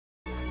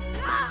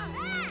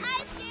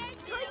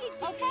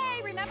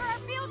Remember our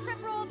field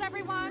trip rules,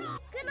 everyone!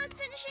 Good luck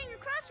finishing your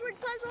crossword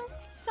puzzle.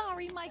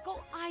 Sorry,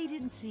 Michael, I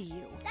didn't see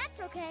you.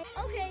 That's okay.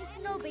 Okay,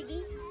 no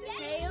biggie.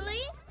 Haley?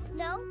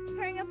 No,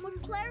 pairing up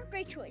with Claire,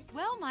 great choice.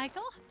 Well,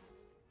 Michael,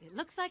 it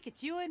looks like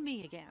it's you and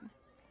me again.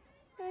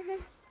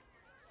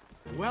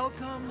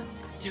 Welcome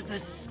to the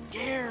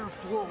scare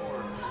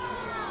floor.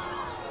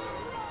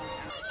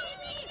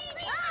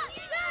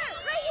 Sir!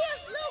 Right here!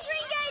 Little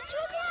green guy at 2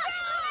 o'clock!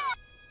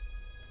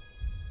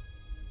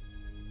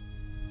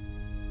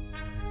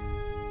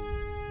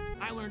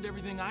 I learned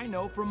everything I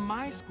know from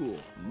my school,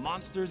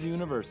 Monsters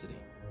University.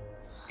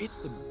 It's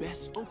the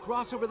best. Don't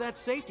cross over that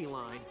safety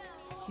line.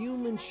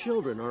 Human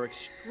children are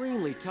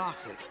extremely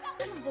toxic.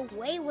 Out of the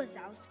way,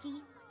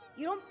 Wazowski.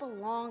 You don't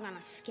belong on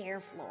a scare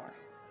floor.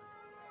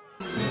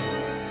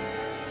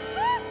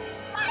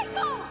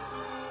 Michael!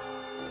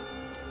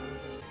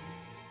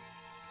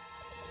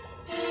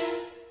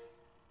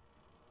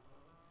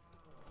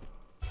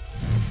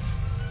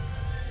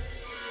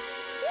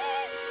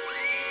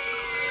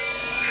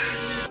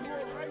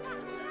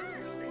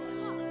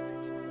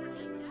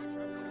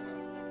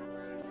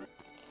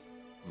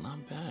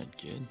 Not bad,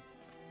 kid.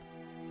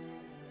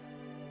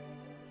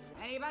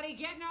 Anybody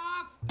getting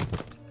off?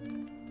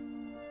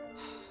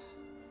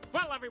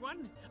 Well,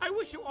 everyone, I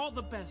wish you all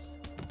the best.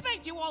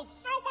 Thank you all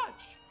so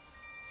much!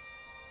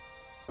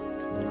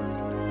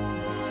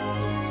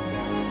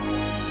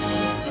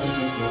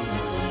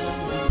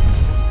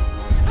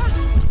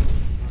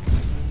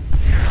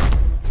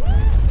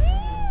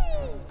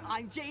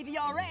 I'm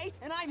JDRA,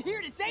 and I'm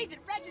here to say that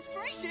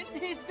registration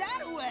is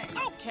that way.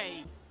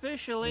 Okay,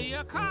 officially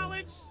a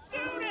college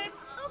student!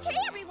 Okay,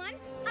 everyone,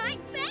 I'm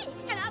Faye,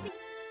 and I'll be...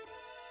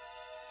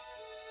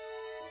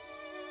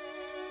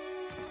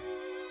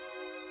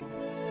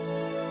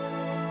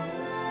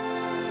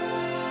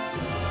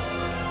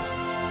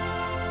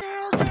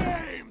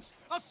 Games!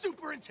 A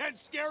super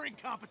intense scaring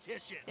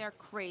competition. They're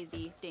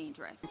crazy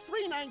dangerous.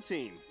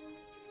 319.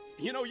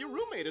 You know, your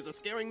roommate is a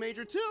scaring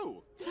major,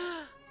 too.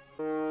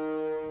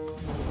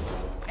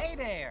 Hey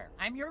there,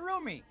 I'm your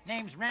roomie.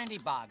 Name's Randy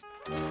Boggs.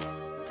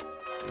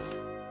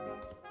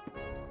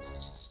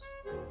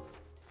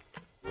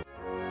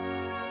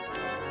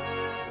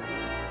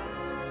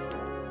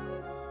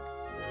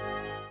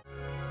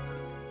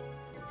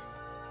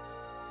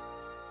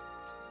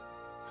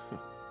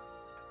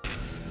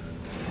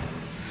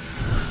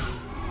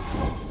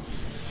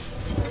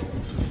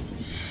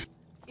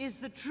 Is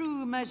the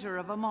true measure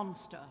of a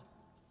monster.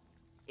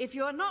 If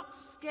you're not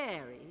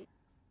scary,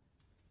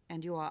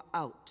 and you are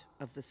out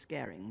of the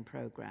scaring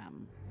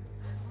program.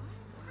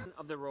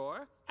 Of the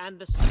roar and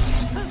the...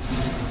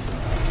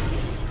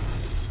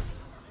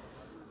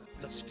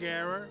 The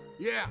scarer?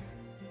 Yeah,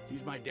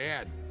 he's my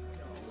dad.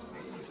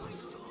 He's a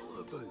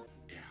Sullivan.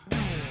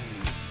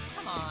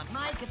 Come on,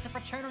 Mike, it's a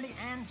fraternity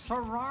and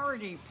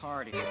sorority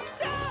party.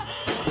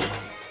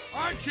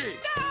 Archie!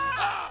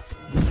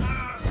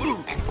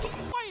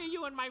 Why are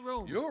you in my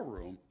room? Your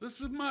room?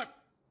 This is not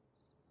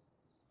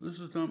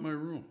my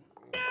room.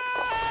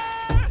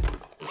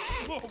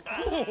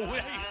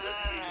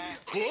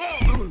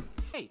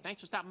 Hey,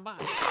 thanks for stopping by.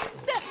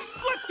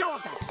 Let go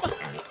of that!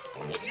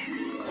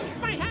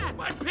 My hat!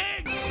 My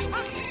pig!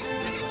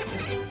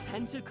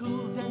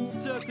 Tentacles and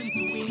serpents'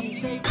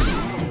 wings, they...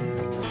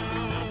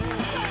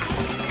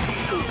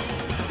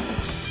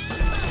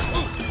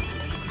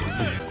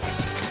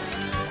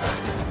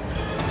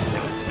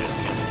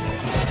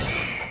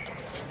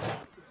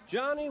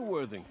 Johnny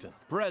Worthington,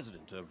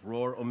 president of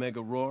Roar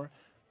Omega Roar.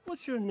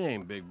 What's your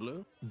name, Big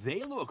Blue?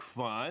 They look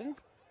fun.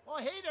 Oh,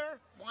 hey there.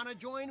 Want to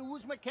join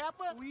Uzma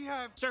Kappa? We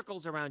have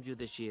circles around you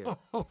this year.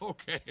 Oh,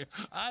 okay.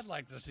 I'd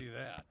like to see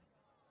that.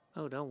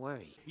 Oh, don't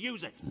worry.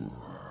 Use it.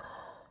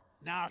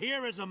 Now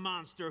here is a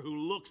monster who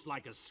looks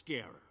like a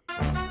scarer.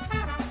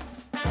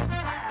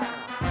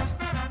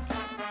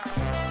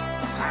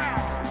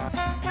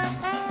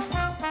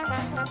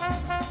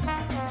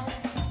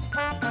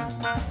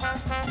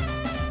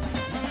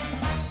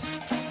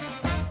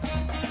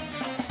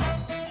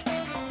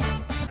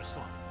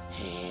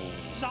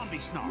 Zombie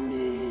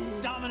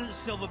snarl. Dominant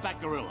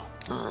silverback gorilla.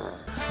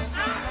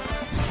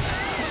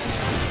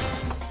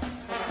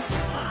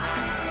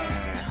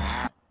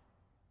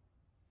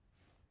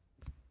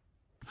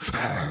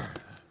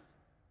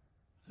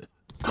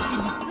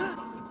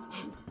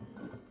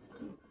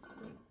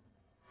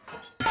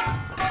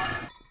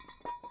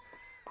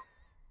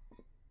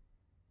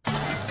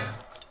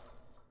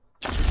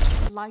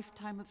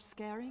 Lifetime of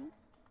scaring?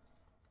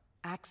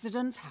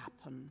 Accidents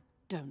happen,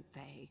 don't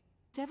they?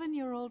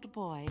 7-year-old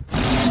boy.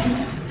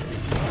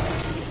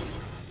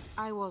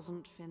 I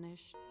wasn't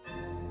finished.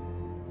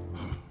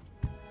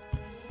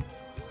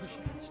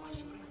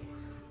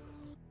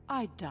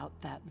 I doubt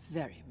that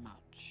very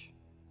much.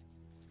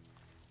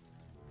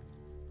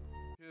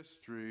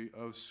 History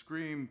of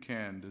Scream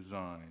Can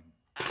design.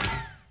 Out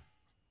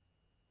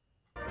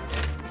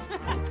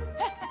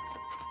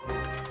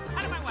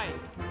of my way!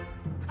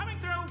 Coming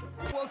through!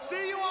 We'll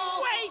see you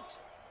all! Wait!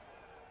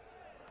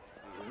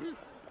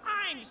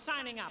 I'm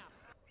signing up.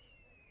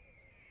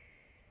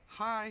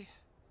 Hi.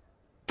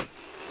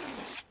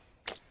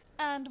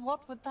 And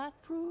what would that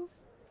prove?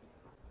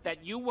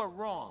 That you were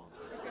wrong.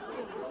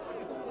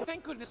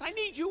 Thank goodness, I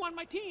need you on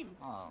my team.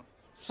 Oh,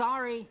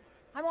 sorry.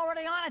 I'm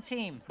already on a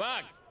team.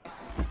 Bugs.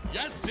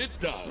 Yes, it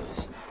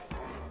does.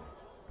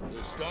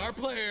 The star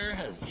player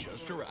has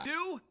just arrived.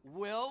 You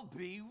will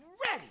be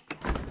ready.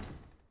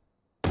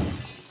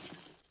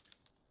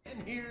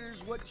 And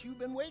here's what you've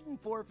been waiting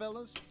for,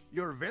 fellas.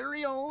 Your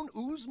very own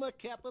Uzma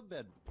Kappa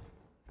bedroom.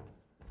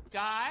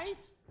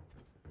 Guys?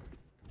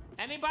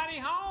 Anybody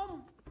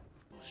home?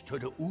 To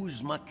the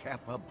Uzma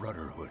Kappa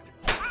Brotherhood.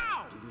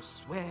 Ow! Do you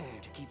swear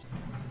to keep...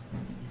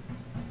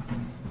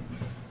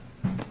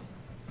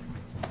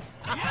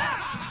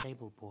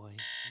 Table boy.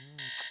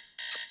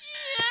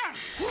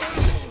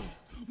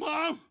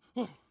 Mom!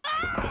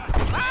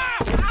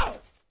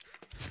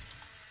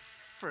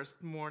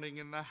 First morning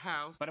in the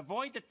house. But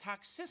avoid the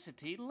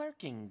toxicity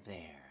lurking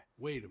there.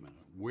 Wait a minute.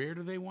 Where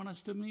do they want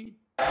us to meet?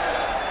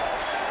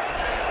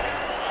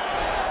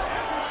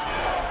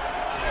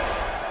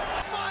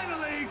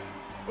 Finally,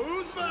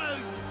 Uzma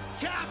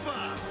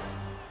Kappa!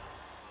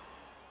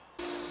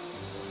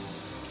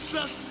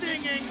 The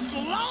stinging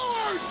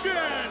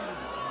blowurchin!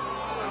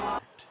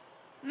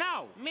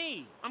 No,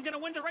 me. I'm gonna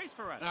win the race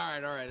for us. All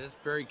right. That's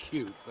very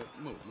cute, but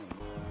move.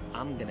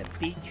 I'm gonna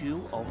beat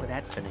you over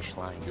that finish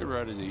line. Get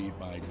ready to eat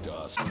my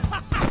dust.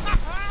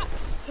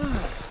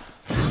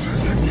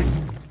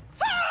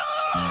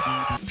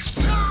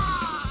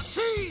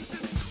 Cheese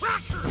and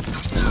crackers!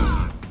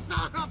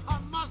 Son of a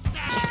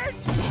mustard!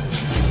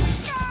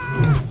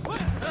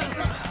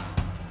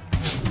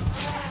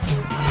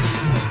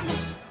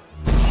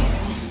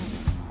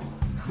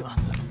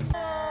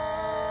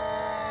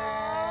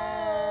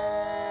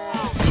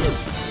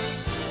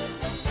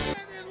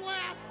 And in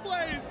last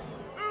place,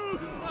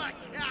 Uzma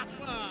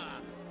Kappa!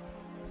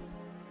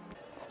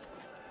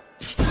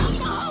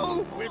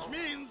 Oh! Which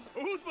means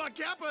Uzma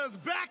Kappa is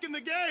back in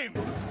the game!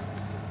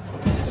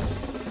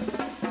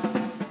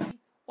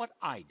 What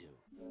I do.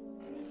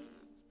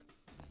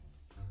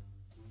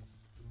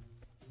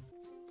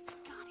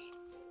 Got it.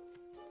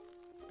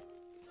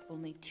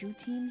 Only 2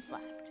 teams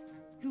left.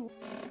 Who?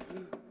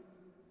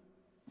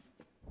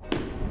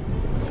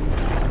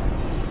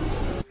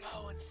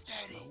 Slow and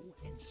steady.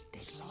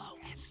 Slow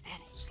and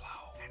steady.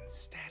 Slow and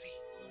steady.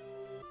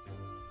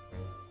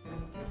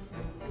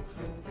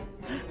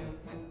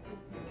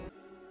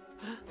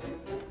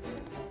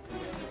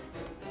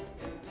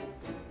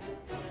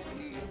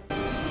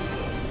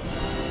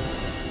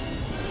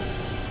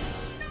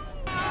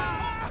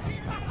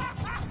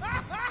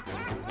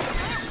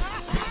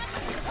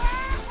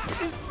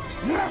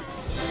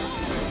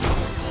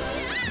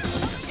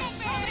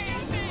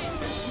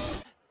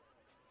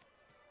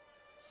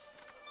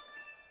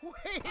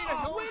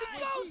 Way to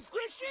go,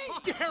 Squishy!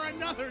 Dare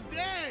another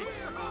day!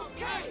 We're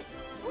okay!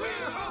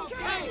 We're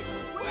okay!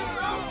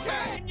 We're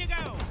okay! In you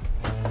go!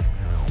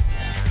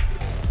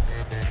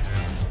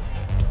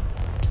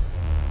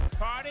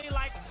 Party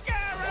like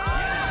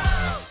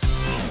Scarab!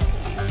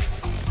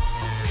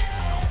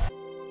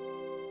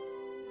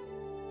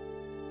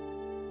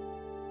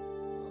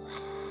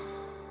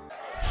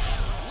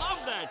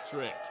 Love that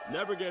trick.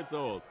 Never gets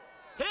old.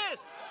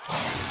 Hiss!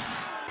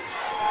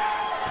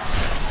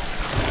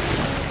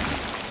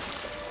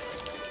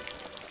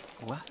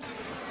 What?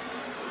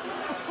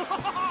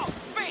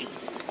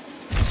 Face!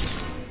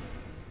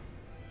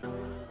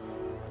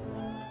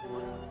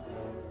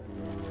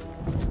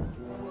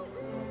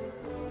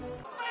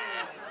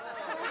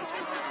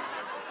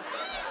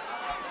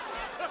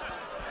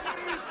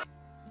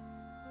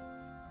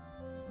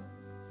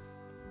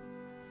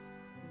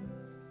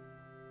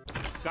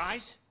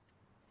 Guys,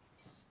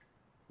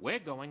 we're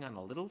going on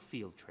a little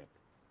field trip.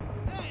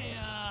 Hey,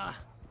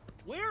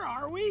 where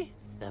are we?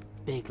 The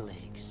big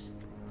leagues.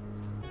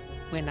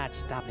 We're not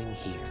stopping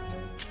here.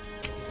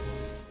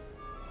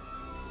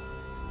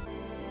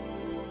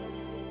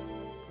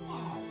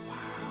 Oh,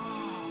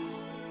 wow.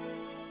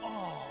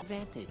 Oh,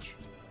 advantage.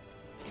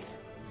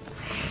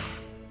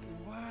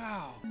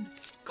 Wow.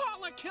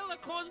 Call a killer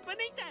Claus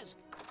Benitez.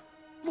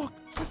 Look,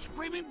 it's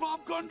Screaming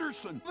Bob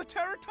Gunderson. The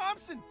Terror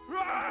Thompson!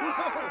 My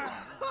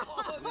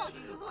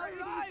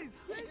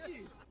eyes,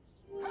 Squishy!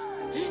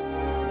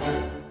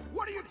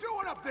 What are you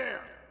doing up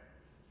there?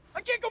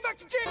 I can't go back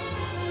to jail!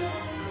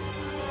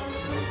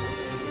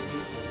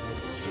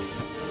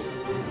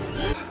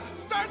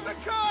 Start the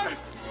car!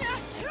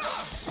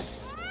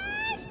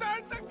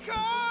 Start the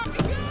car!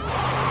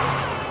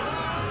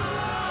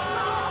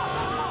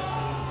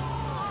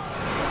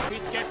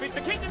 Feet, scared feet,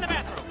 the kids in the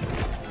bathroom.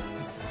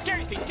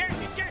 Scary feet, scary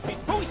feet, scary feet.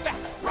 Who's back?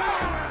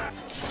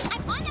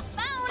 I'm on the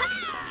phone!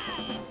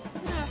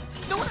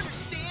 No one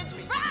understands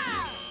me!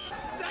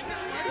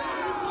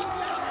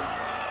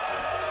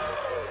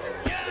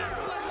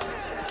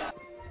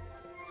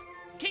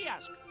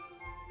 Kiosk.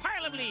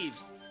 Pile of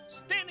leaves.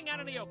 Standing out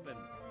in the open.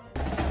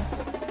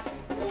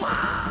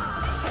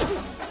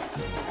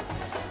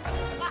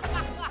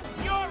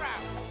 You're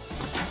out!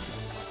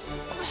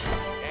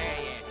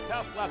 Yeah.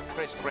 Tough luck,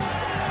 Chris.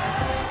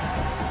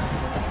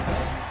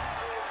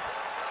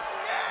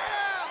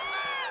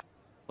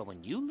 But when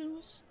when you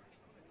lose,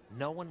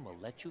 no one will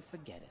let you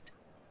forget it.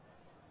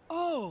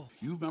 Oh!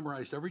 You've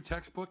memorized every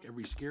textbook,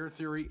 every scare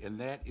theory, and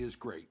that is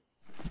great.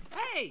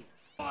 Hey!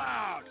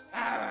 Loud!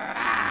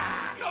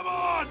 Come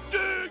on,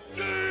 dig,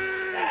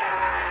 dig!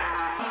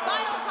 The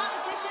final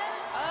competition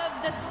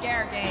of the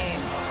Scare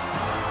Games.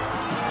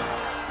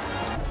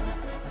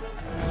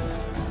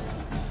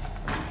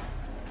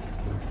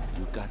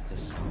 You got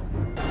this.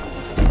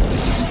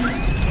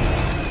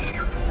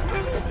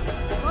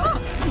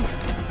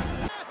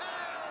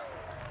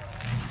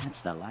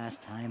 That's the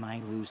last time I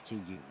lose to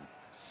you,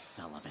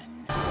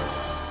 Sullivan.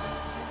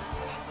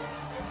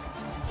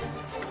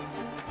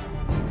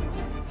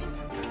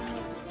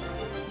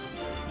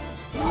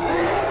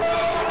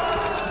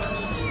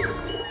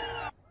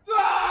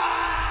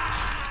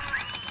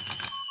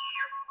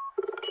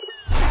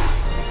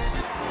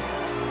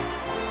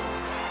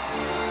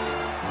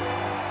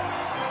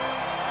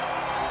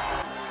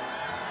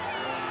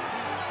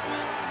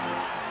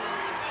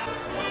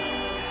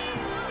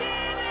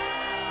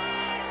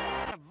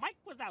 Mike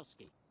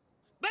Wazowski.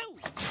 Boo!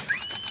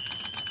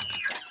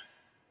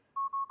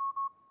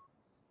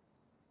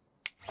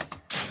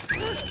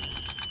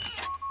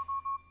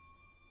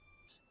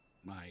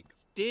 Mike.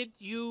 Did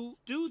you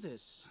do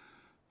this?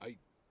 I...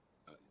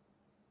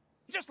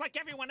 Just like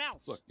everyone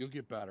else. Look, you'll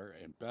get better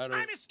and better.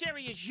 I'm as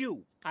scary as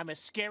you. I'm as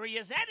scary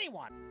as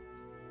anyone.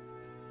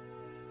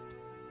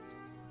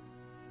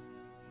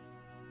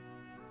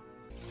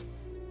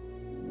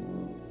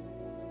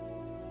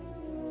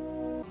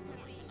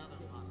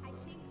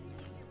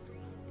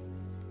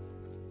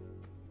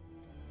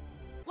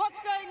 What's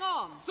going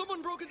on?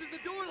 Someone broke into the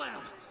door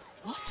loud.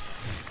 What?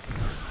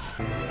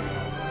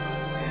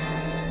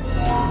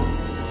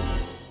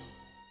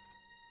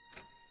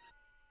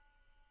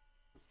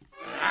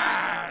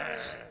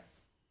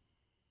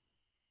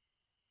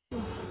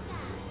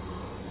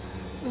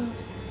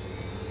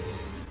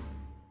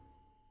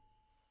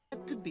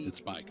 That could be.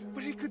 It's Mike.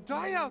 But he could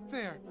die out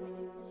there.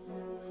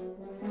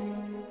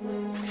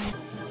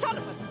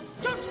 Sullivan,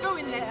 don't go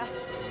in there.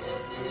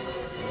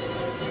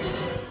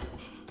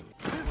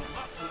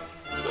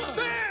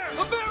 Bear!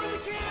 A bear in the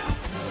camp!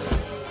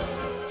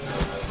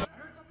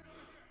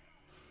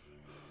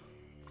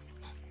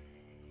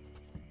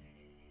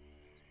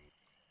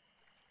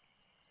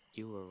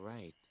 You were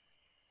right.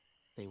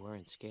 They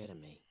weren't scared of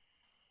me.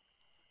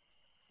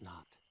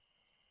 Not.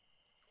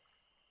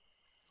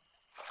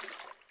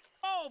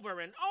 Over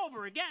and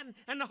over again,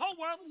 and the whole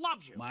world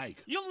loves you.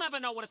 Mike. You'll never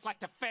know what it's like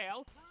to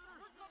fail.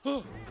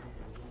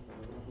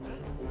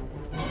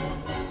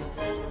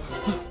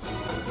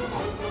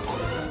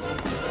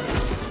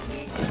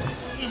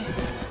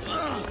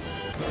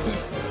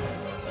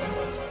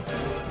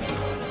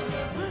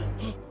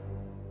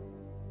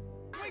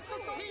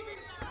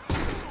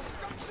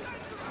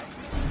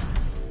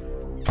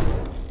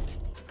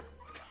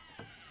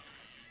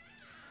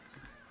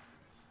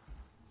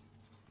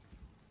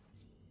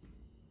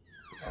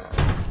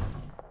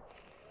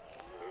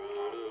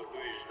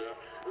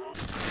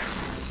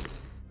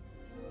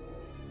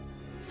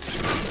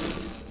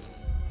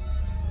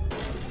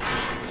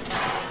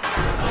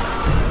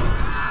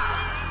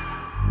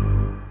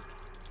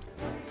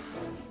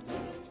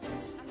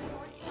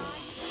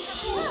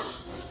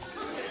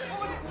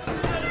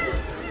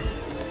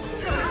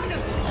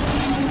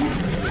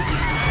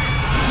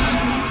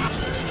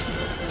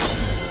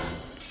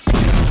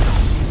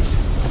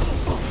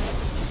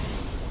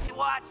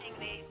 Watching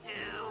these two.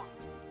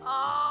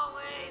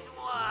 Always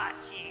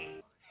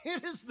watching.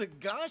 It is the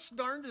gosh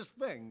darndest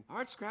thing.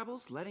 Art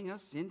Scrabble's letting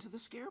us into the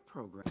scare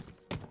program.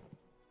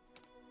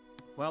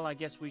 Well, I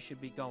guess we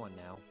should be going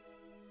now.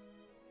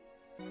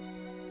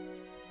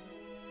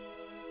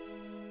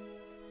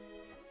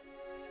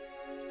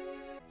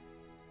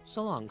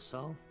 So long,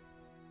 Sul.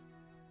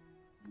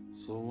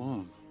 So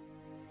long.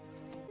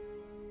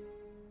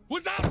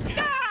 What's up?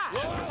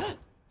 Ah!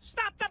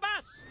 Stop the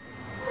bus!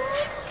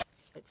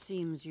 It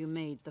seems you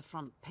made the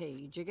front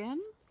page again.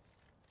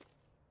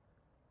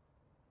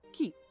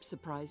 Keep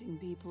surprising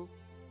people.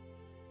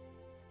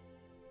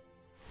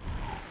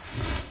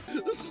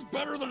 This is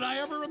better than I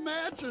ever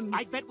imagined.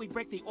 I bet we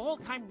break the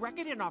all-time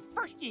record in our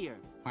first year.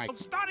 Mike.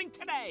 Starting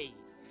today.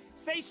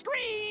 Say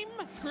scream!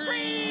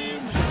 Scream!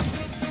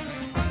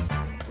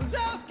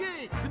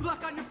 Wazowski! Good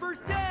luck on your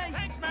first day!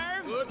 Thanks,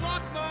 Merv! Good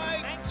luck,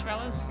 Mike! Thanks,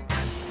 fellas.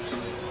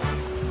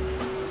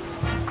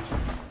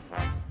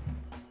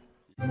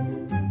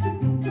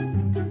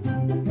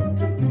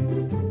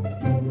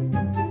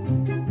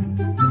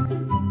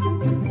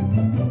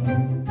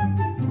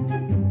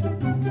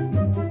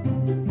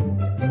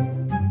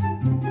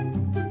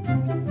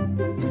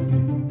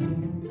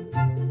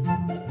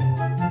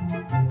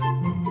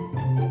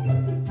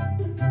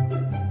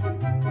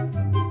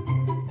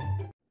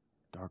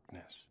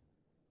 Darkness.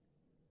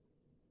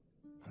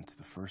 That's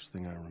the first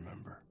thing I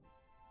remember.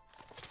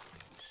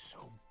 It was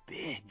so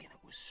big and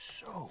it was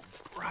so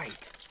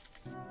bright.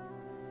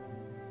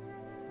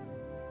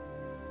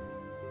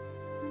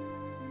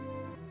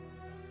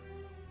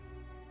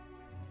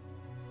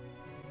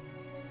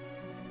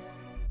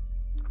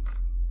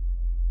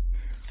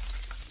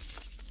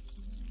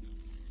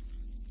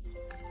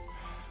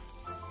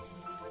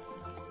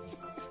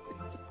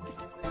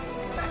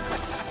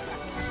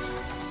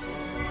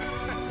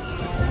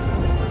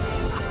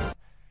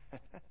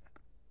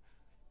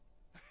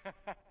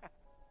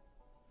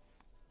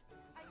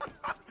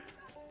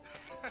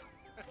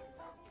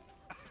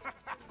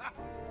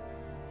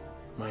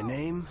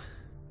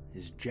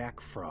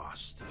 Jack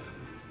Frost.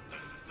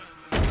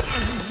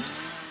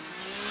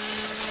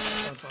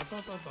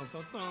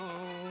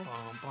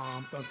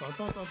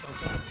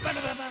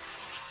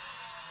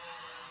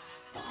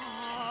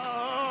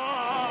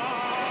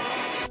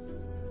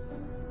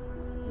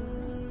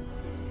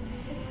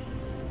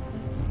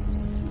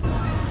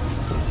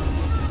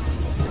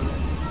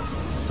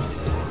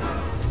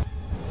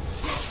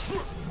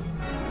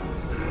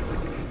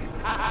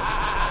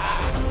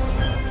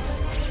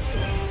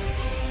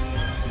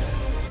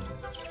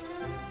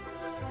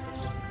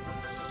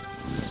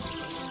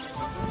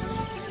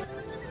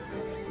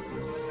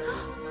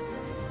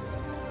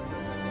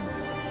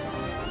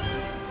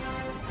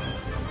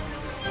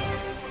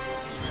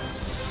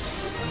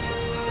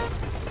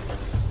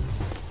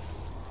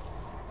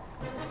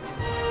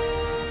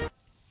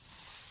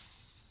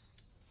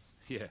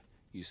 Yeah,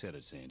 you said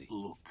it, Sandy.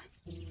 Look.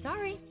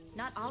 Sorry,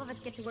 not all of us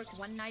get to work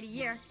one night a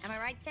year. Am I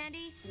right,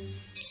 Sandy?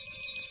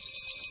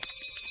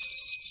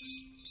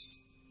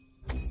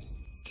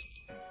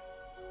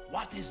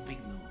 What is big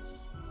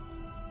news?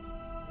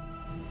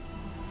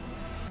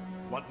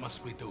 What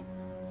must we do?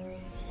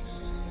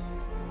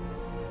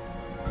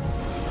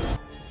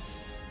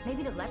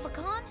 Maybe the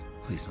leprechaun?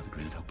 Please not the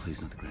Grand Hope. Please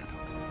not the Grand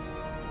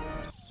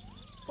Hope.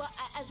 Well,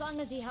 as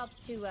long as he helps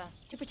to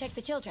protect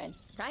the children,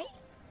 right?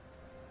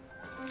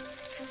 I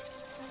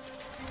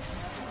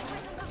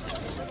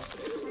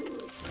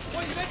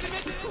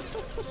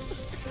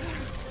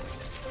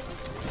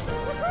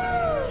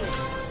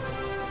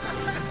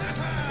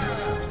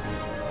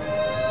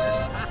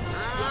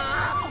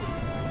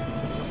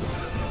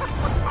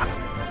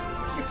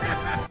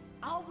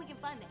hope we can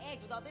find the edge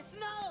with all this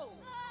snow.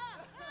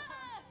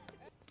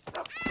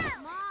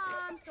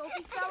 Mom,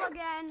 Sophie fell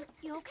again.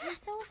 You okay,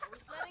 Soph?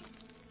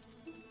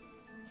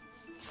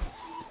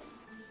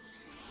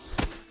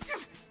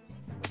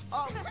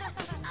 Oh.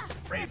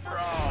 Free for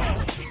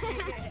all!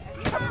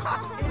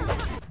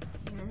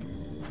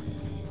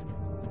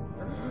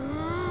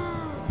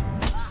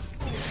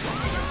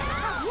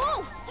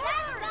 Whoa!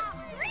 That's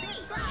the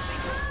street!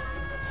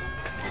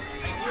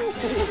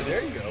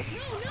 There you go.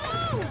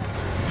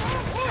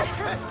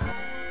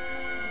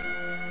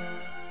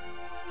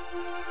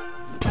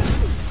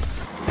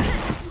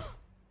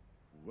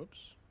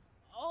 Whoops.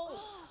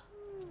 Oh.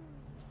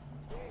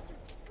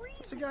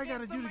 What's the guy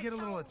gotta do to get a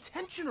little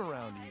attention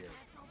around here?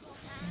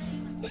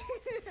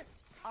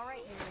 All right,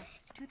 you.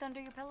 Tooth under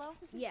your pillow?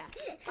 Yeah,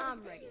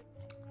 I'm ready.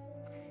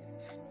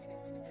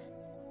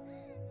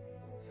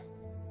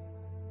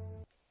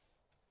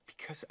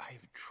 Because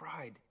I've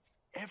tried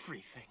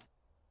everything.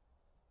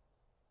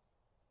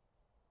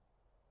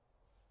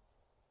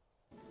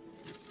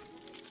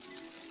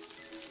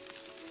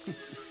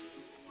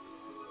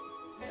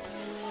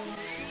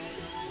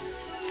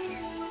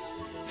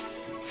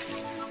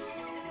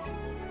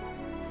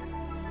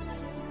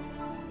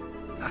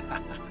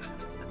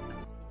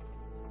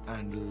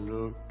 And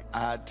look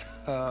at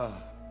her.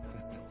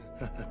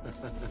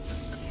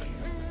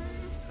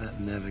 That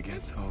never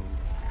gets old.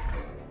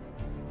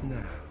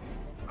 Now,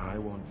 I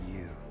want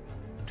you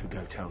to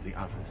go tell the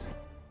others.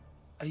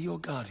 Are your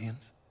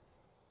guardians?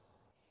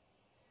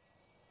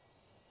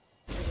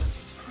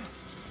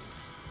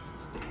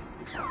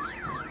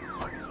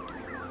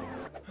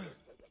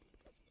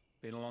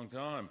 Been a long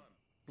time.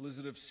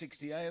 Blizzard of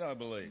 '68, I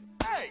believe.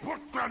 Hey!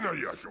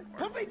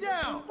 Put me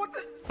down! What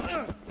the?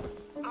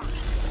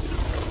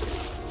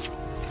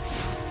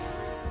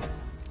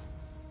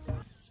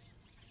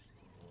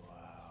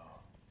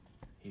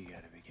 You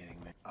gotta be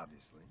kidding me.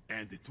 Obviously.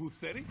 And the Tooth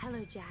Fairy?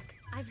 Hello, Jack.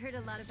 I've heard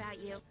a lot about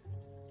you.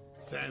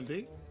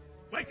 Sandy?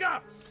 Wake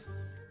up!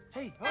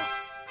 Hey, oh!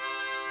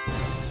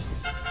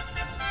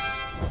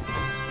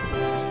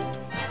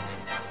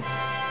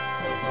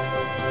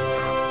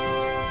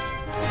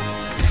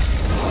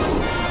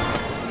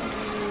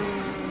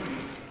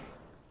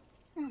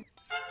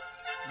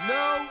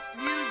 No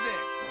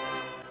music!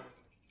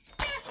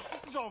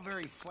 This is all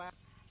very flat.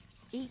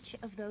 Each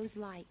of those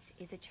lights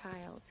is a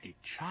child. A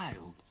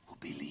child who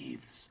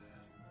believes.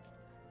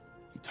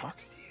 He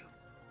talks to you.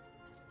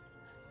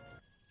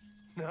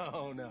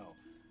 No, no.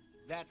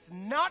 That's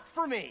not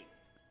for me!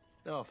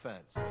 No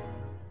offense. Step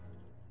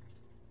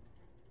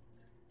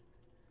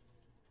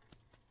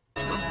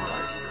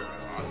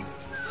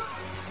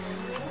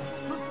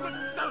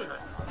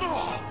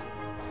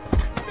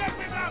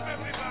it up,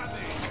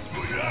 everybody!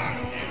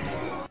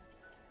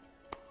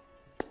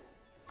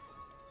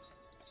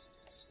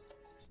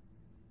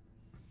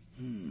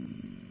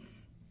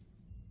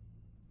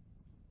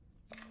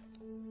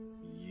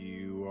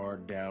 You are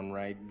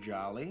downright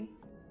jolly.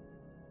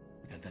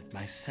 And at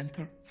my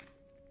center,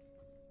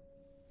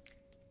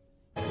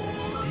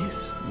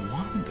 this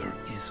wonder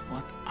is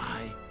what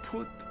I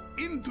put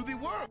into the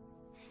world.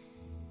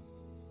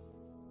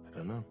 I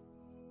don't know.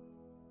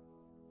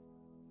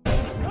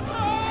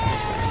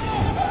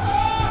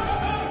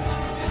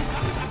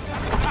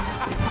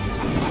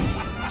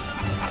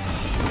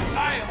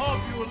 I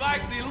hope you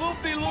like the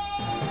loop-de-loop.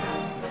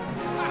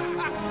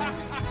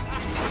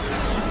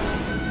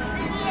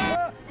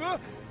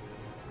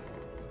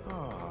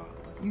 Oh.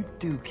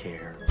 don't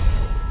care.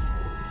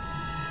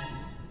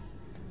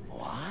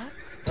 What?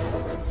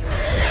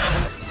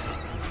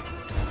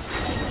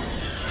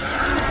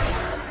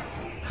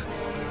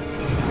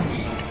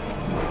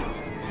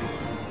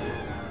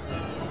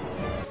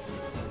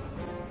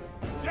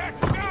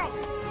 Jack, look out!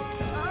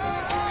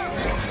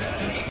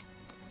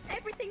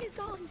 Everything is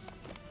gone.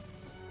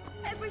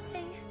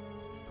 Everything.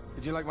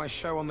 Did you like my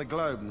show on the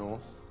Globe,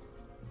 North?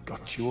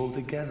 Got you all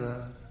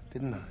together,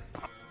 didn't I?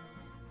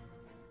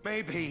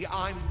 Maybe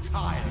I'm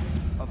tired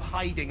of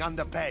hiding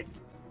under bed.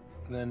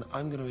 Then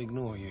I'm gonna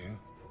ignore you.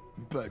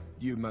 But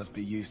you must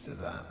be used to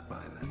that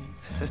by then.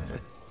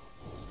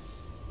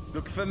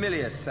 Look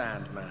familiar,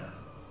 Sandman.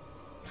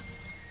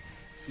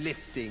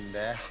 Lifting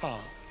their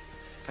hearts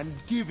and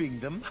giving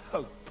them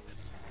hope.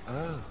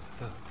 Oh,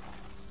 look.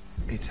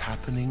 It's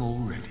happening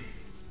already.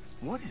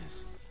 What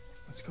is?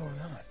 What's going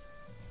on?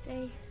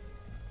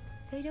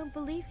 They don't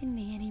believe in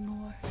me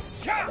anymore.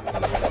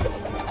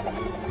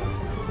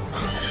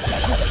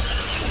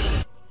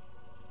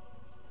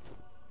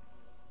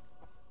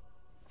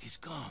 He's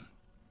gone.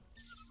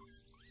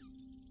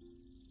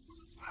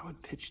 Why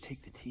would Pitch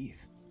take the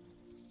teeth?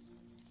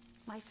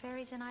 My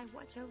fairies and I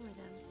watch over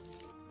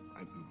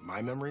them.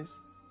 My memories?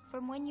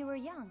 From when you were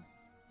young,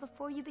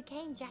 before you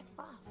became Jack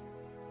Frost.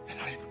 And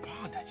out of the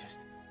pond, I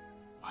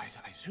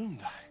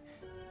zoomed.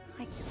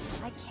 I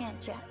can't,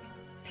 Jack.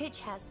 Pitch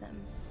has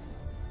them.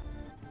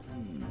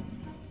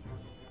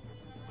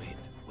 Wait.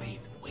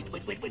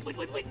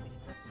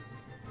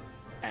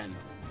 And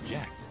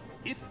Jack,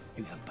 if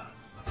you help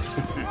us.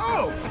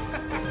 Oh!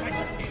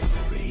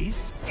 A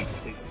race? Is it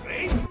a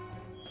race?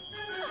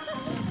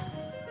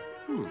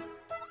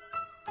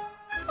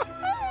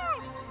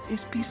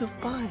 His piece of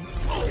pie.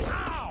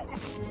 Ow!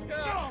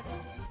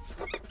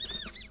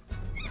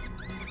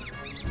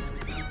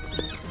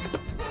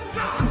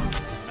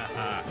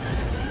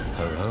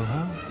 Ho, ho,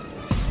 ho.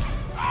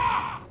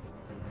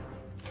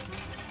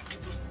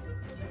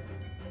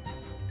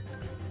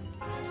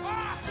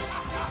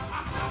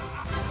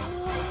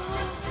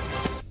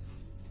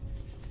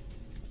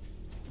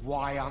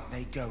 Why aren't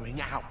they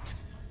going out?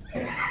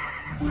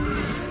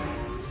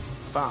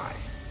 Fine.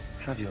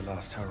 Have your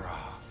last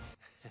hurrah.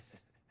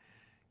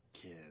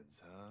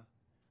 Kids, huh?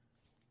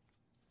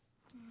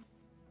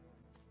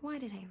 Why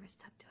did I ever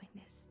stop doing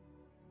this?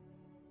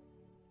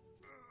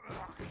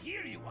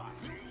 Here you are.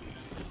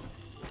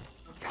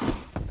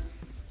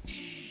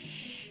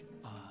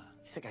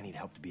 You think I need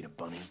help to beat a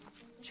bunny?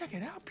 Check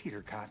it out,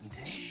 Peter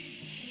Cottontail.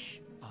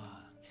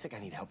 You think I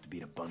need help to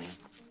beat a bunny?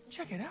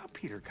 Check it out,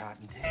 Peter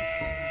Cottontail.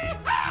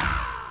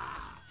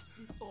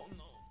 Oh,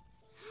 no.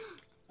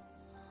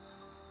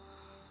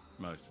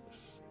 Most of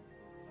us.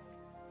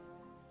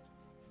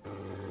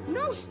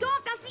 No,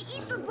 stop! That's the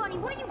Easter Bunny!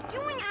 What are you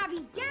doing,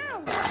 Abby?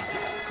 Down!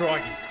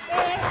 Crikey.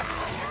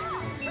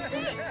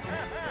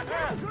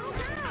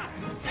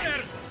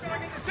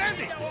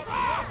 Sandy!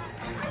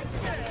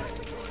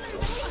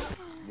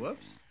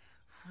 Whoops.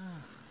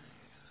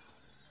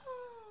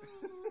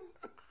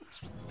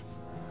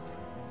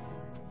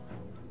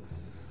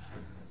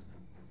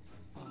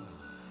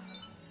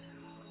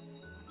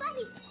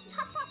 Bunny,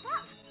 hop, hop,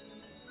 hop!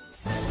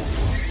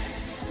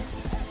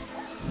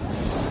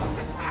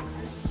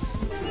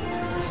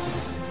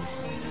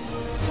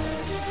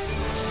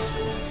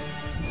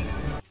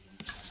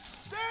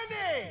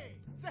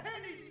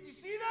 Sandy, did you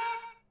see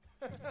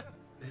that?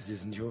 This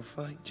isn't your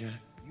fight,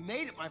 Jack. You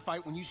made it my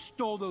fight when you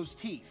stole those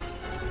teeth.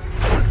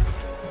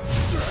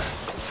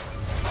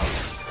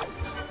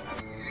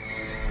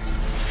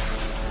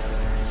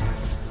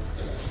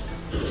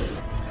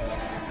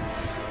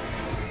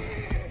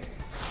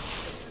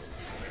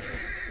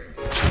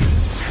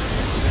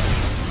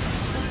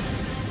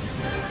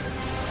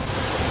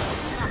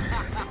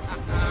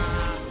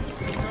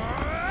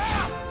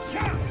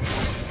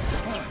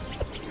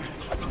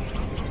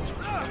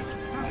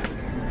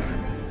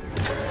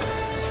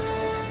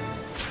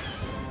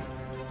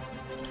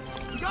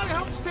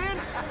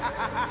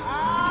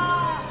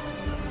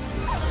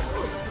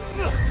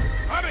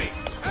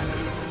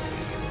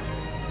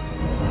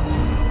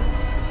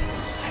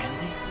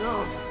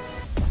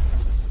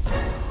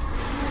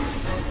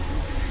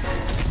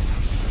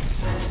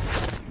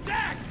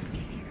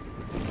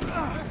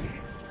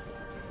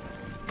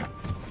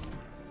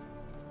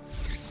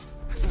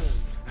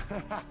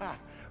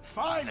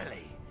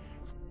 Finally!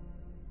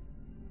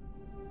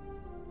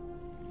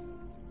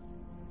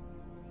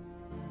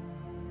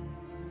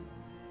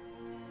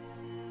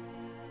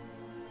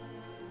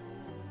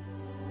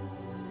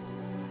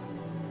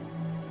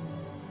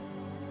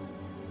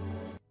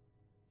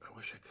 I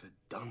wish I could have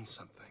done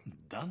something.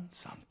 Done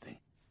something?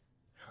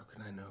 How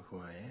can I know who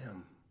I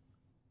am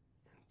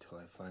until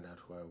I find out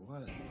who I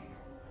was?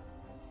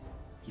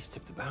 He's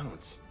tipped the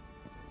balance.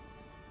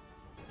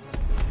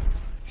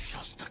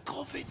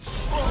 Shostakovich.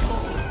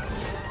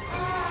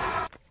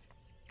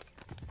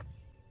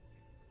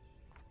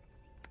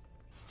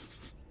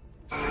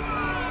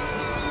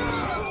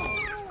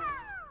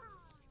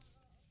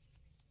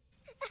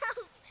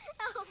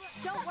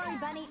 Don't worry,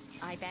 Bunny.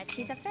 I bet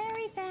she's a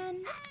fairy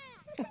fan.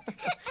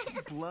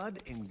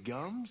 blood and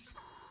gums?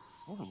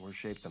 Well, in worse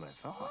shape than I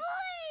thought.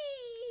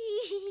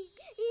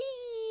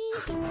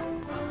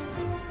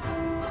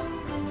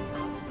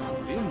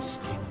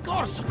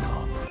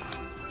 Rimsky-Korsakov.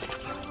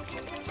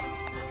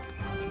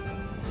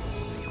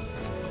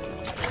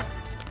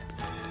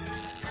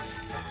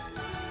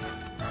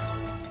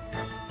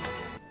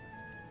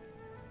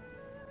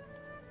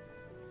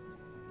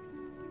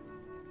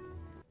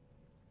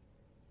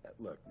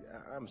 Look,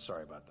 I'm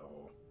sorry about the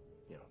whole,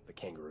 the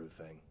kangaroo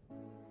thing.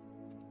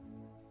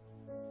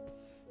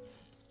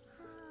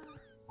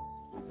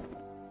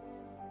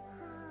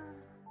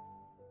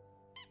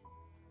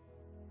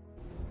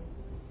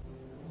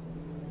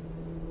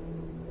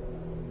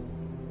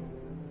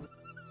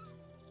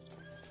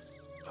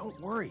 Don't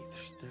worry,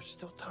 there's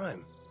still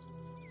time.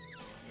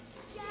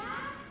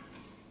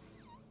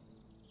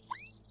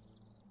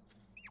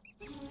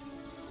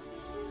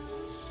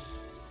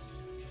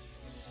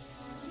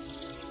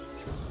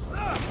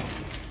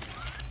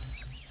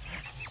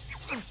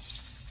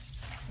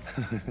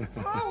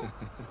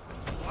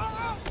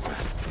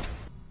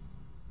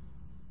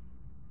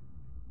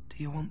 Do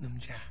you want them,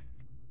 Jack?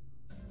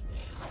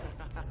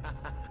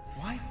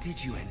 Why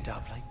did you end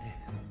up like this?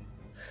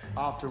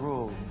 After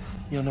all,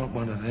 you're not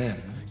one of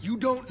them. You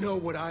don't know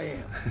what I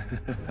am.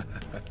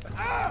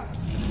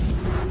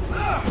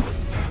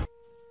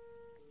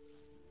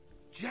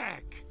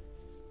 Jack,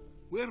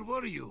 where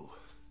were you?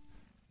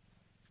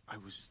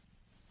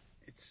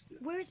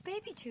 Where's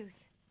Baby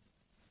Tooth?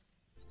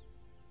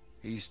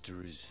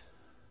 Easter is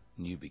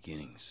new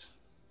beginnings,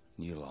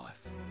 new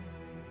life.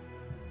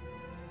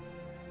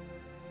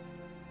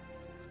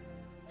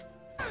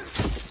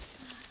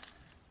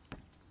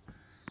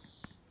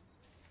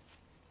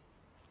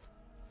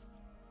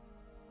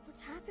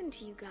 What's happened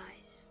to you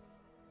guys?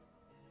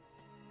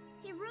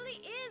 He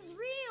really is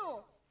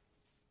real!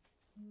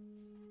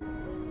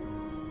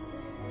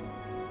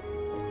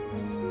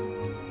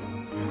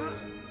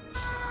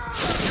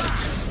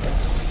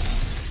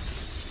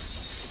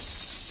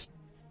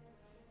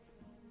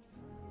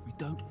 We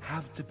don't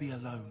have to be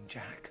alone,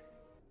 Jack.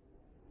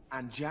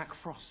 And Jack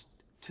Frost,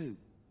 too.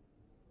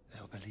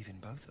 They'll believe in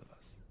both of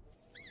us.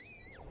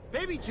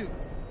 Baby Tooth!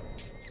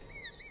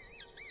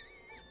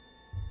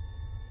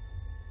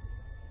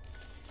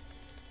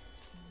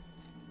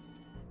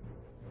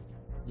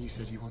 You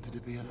said you wanted to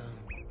be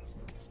alone.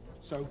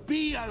 So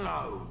be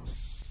alone!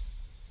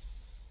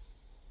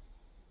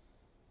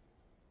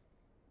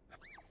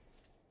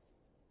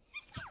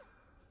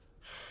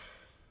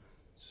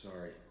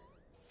 Sorry.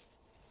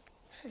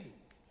 Hey.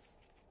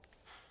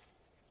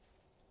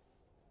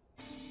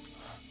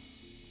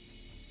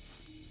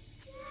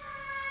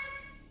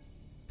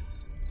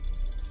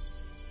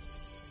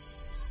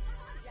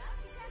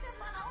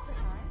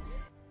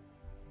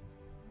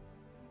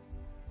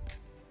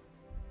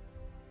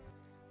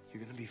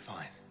 You're gonna be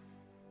fine.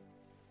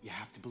 You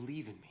have to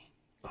believe in me.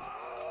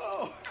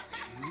 Oh!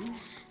 2,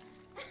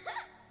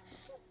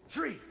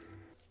 3.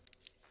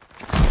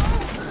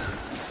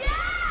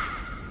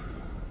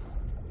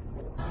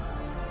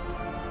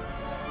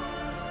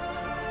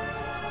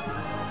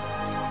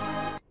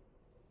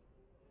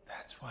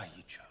 That's why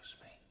you chose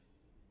me.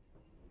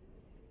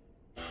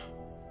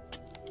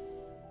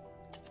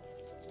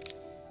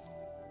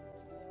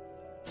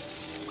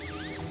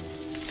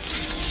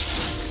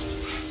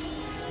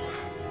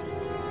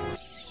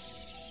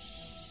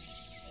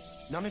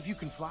 None of you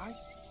can fly?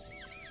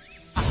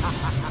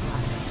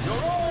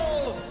 You're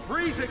all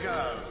free to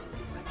go!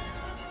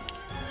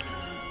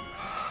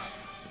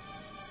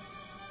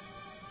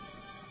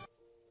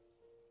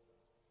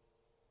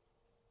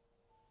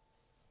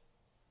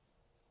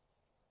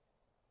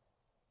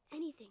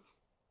 Anything.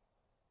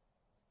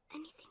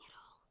 Anything at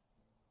all.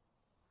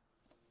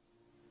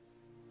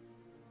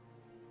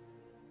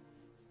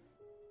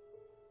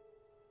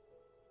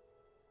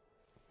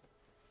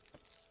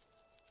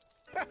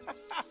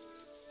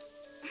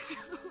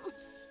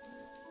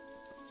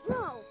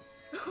 Whoa!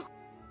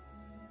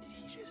 Did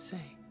he just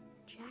say?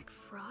 Jack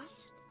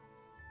Frost?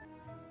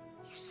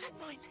 You said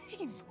my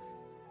name!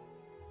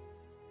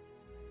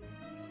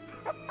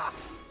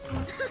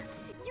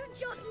 You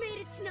just made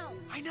it snow!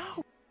 I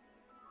know!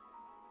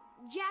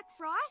 Jack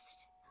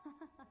Frost?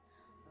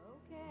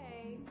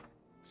 Okay.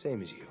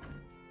 Same as you.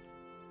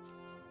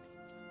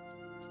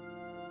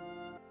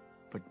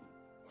 But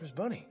where's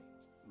Bunny?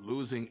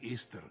 Losing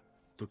Easter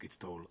took its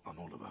toll on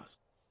all of us.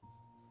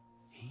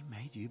 He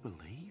made you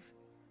believe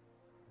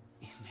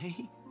in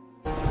me?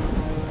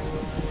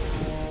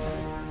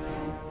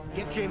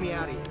 Get Jamie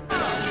out of here.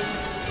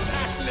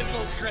 That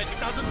little trick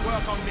doesn't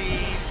work on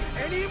me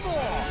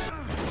anymore!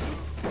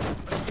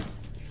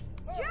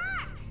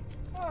 Jack!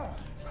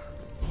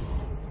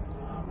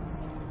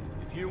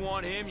 If you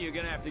want him, you're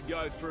gonna have to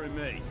go through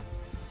me.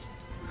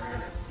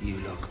 You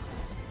look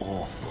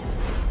awful.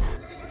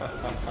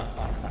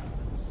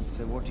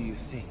 So what do you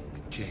think,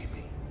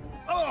 Jamie?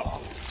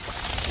 Oh!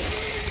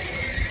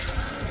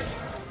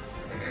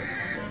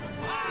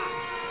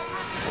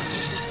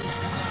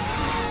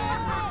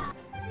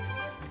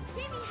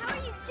 Jamie, how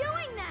are you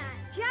doing that?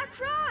 Jack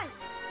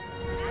Frost!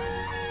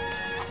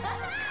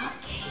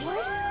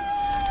 What?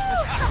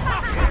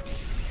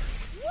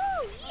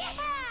 Woo! Yeah!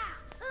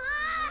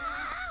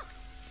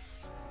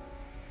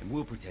 And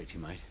we'll protect you,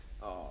 mate.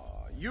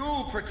 Oh,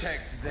 you'll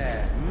protect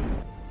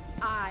them.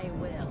 I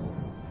will.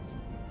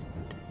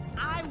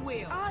 I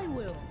will. I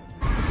will.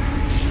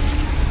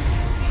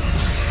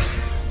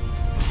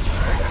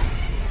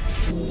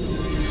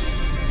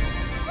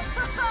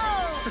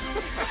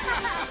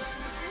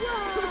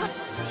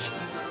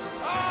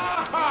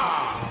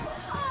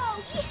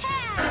 Oh,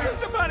 yeah! Here's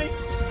the money!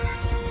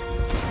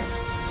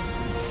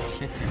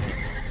 Let's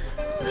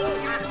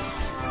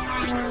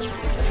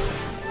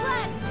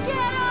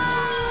get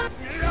up!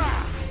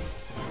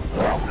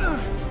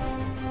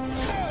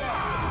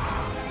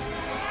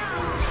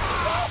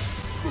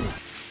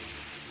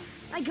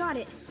 I got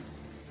it.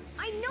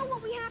 I know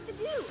what we have to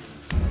do.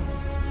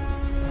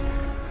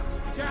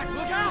 Jack,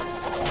 look out!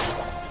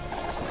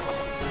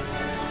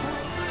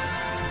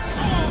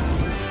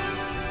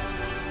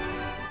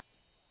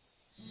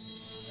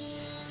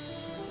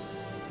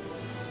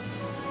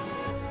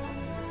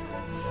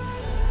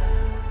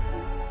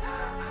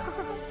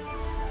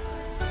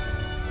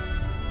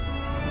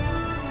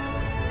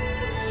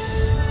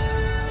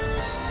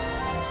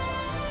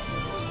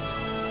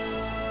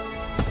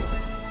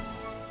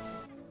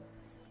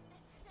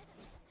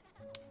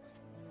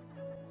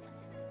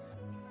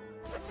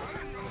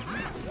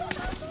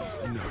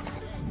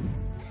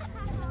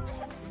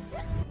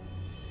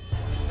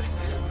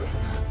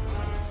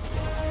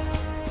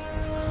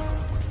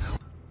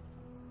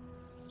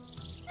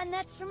 And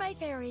that's for my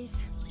fairies.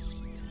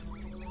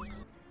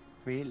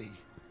 Really?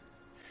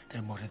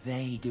 Then what are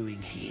they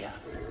doing here?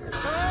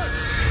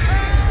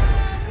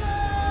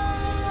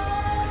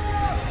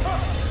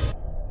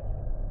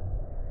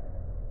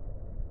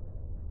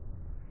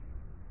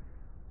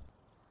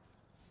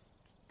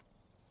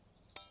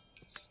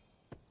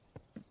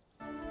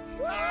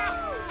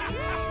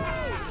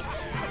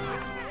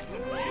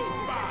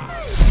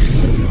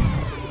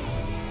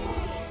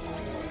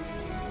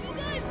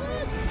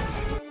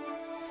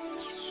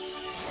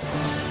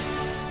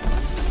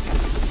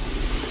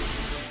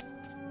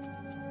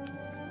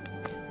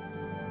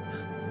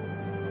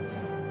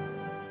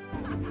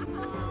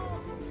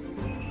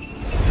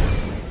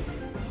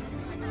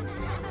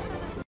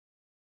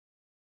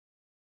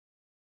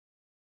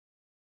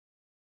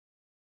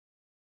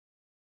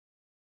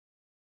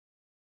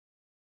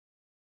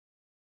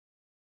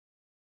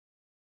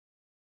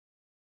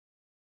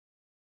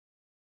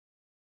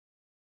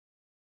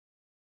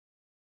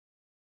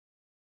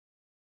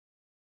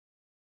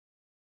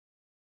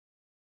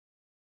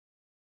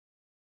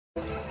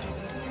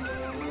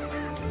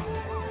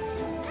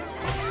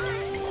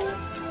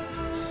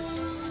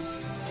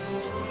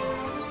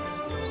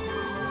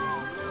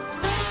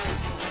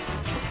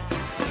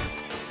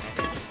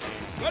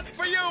 Good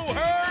for you,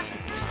 Herb!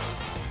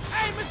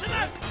 Hey, Mr.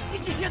 Nuts!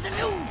 Did you hear the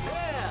news?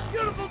 Yeah!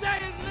 Beautiful day,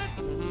 isn't it?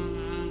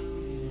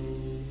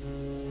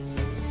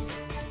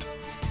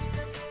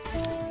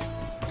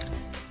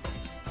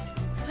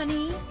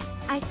 Honey,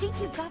 I think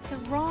you got the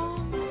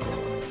wrong...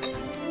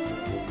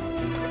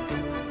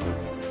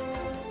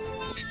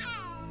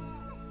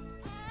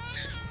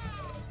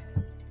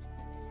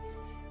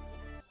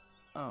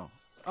 Oh.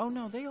 Oh,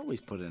 no, they always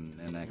put in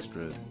an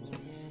extra...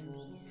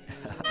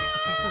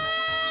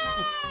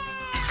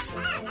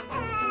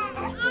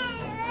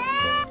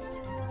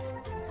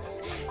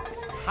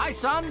 Hi,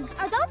 son!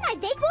 Are those my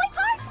big boy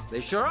parts?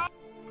 They sure are.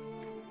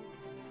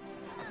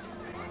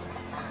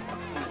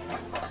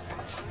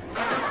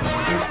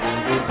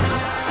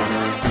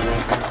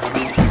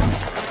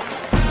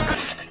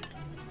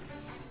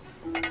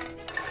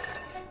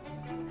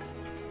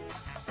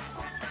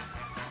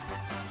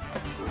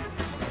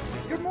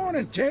 Good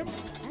morning, Tim.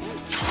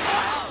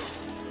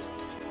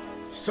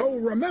 So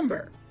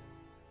remember,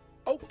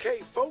 okay,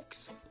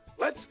 folks,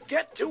 let's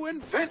get to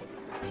inventing.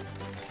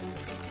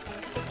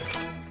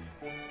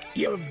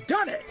 You've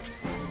done it!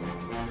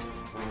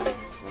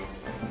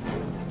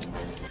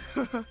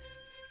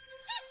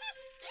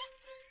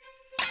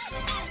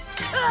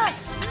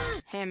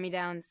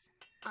 Hand-me-downs.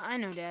 I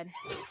know, Dad.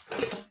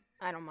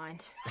 I don't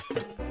mind.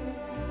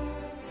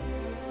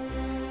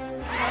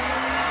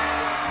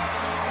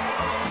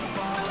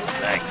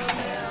 Thanks.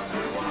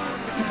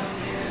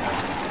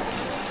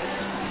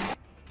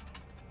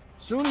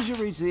 As soon as you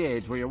reach the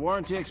age where your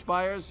warranty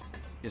expires,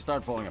 you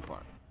start falling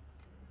apart.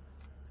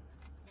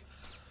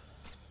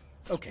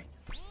 Okay,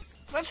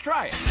 let's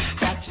try it.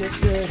 Got you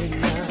good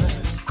enough.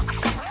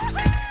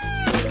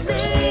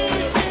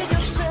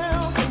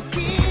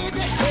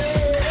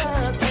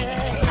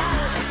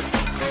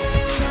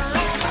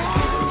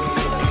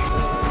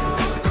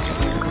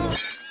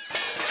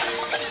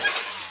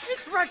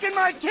 It's wrecking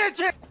my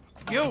kitchen!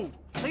 You,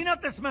 clean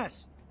up this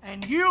mess.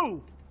 And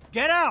you,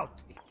 get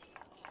out!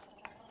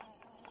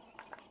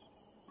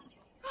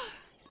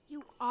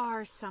 You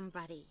are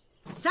somebody.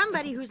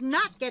 Somebody who's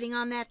not getting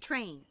on that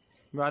train.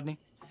 Rodney,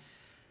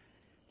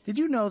 did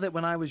you know that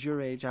when I was your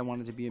age, I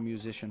wanted to be a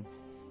musician?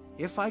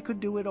 If I could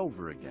do it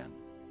over again,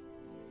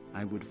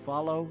 I would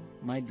follow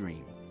my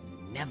dream.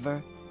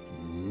 Never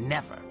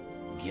never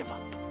give up.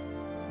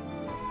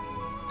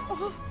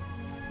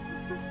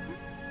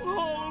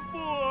 All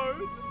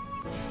aboard!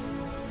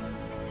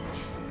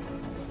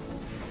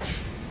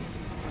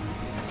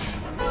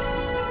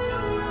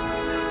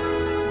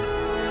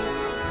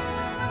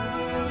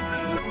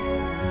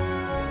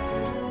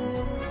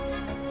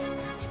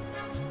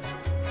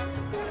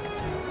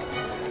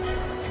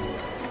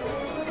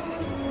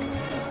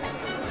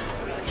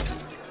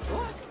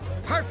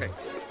 Perfect.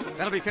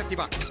 That'll be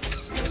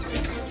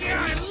 $50.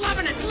 Yeah, I'm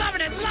loving it,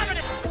 loving it, loving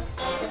it!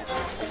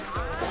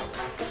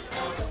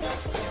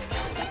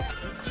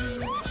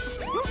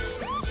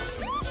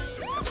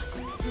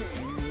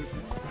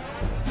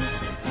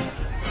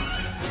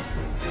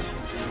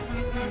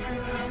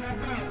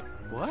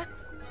 What?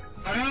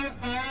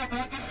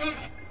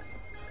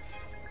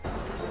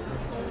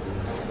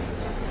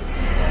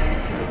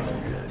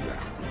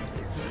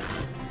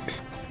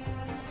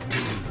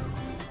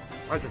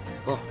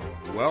 Oh,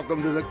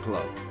 welcome to the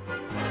club.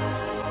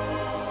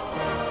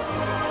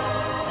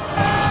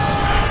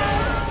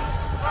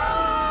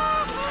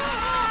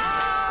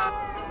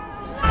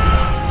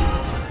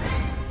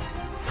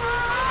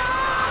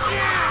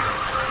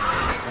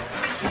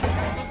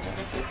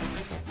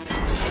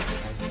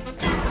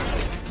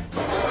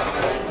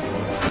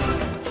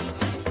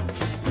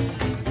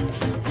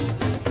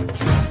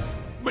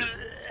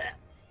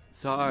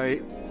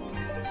 Sorry.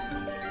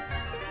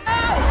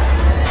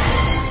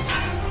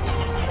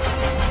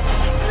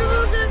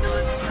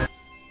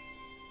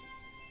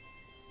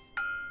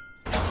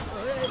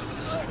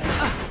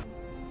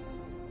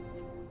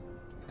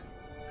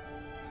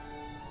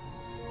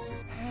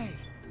 Hey,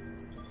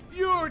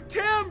 you're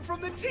Tim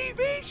from the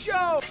TV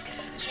show!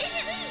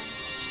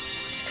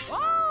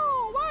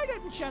 Oh, why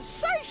didn't you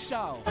say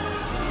so?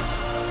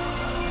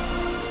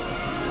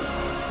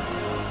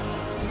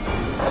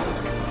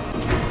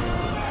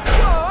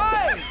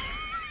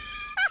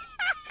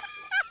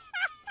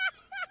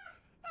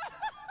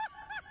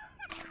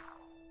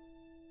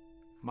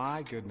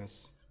 My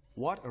goodness,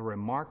 what a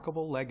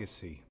remarkable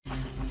legacy.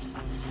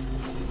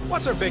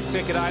 What's our big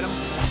ticket item?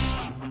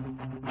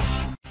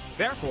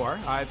 Therefore,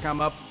 I've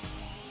come up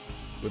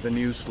with a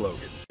new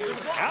slogan.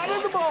 Out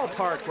of the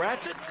ballpark,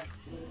 Ratchet!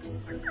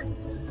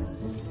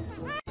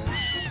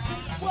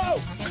 Whoa!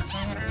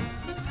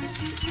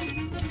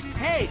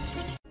 Hey!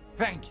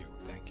 Thank you.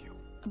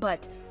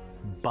 But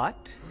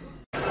But?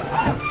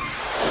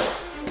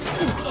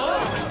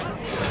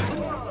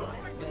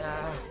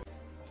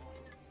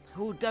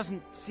 Who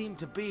doesn't seem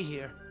to be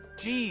here?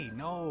 Gee,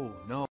 no.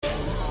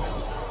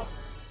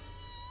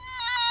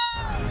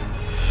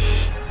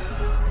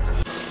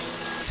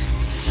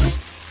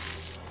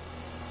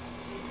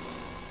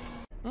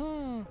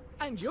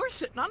 And you're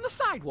sitting on the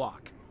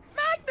sidewalk.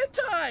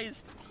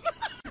 Magnetized!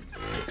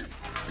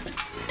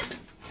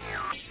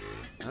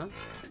 Huh?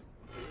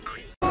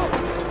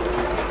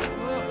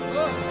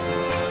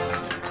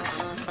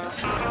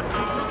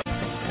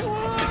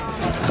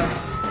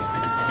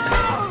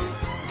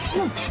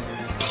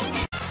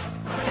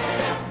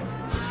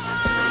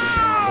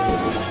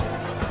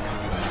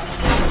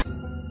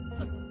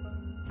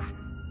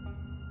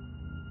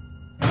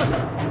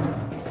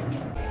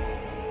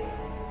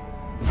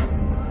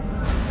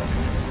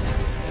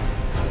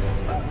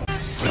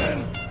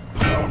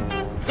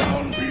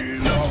 Down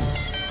below.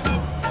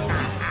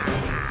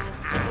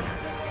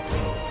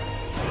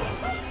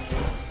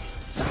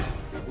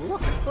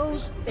 Look at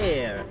those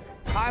hair.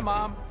 Hi,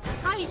 Mom.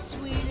 Hi,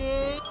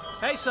 sweetie.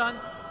 Hey, son.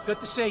 Good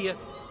to see you.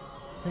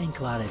 Think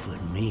what it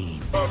would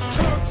mean.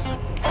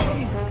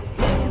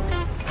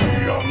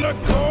 On the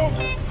golf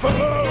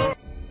floor.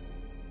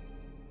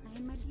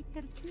 I'm a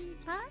little tree,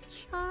 but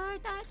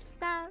short and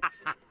stout.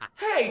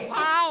 Hey!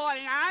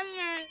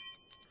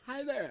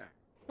 Hi there.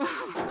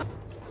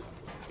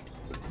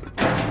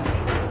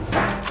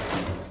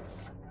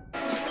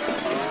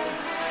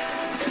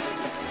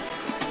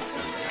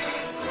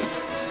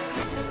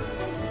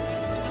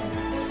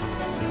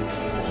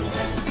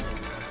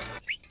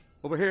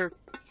 Over here.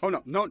 Oh,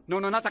 no,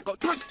 not that.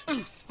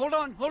 Hold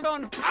on.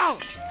 Ow!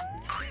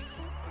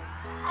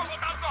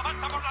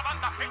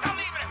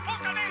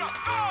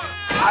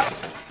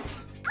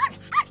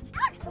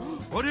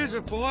 What is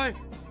it, boy?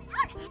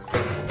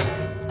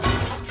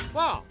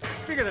 Well,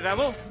 speak of the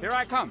devil, here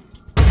I come.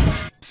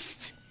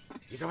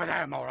 He's over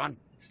there, moron.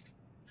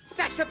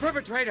 That's the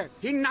perpetrator.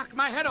 He knocked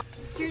my head off.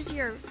 here's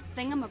your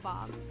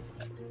thingamabob.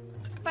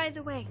 By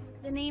the way,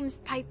 the name's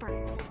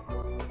Piper.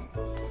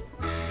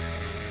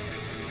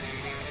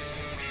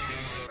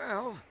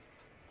 Well,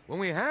 when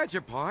we had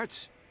your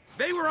parts,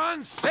 they were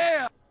on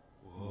sale.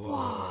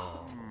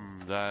 Whoa.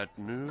 That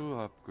new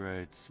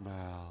upgrade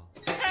smell.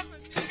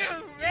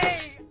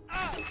 Hey,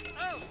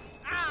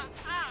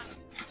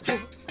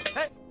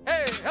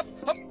 up,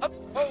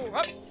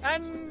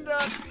 and,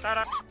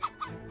 ta-da.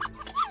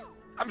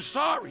 I'm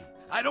sorry.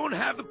 I don't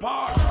have the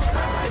part.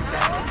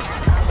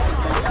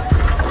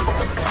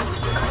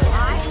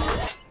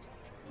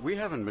 We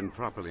haven't been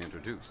properly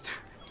introduced.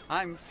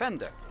 I'm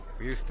Fender.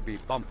 We used to be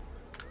Bump.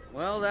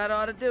 Well, that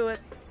ought to do it.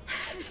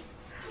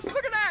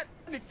 Look at that!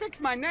 He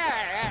fixed my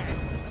neck.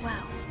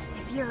 Well,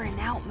 if you're in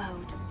out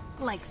mode,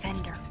 like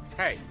Fender.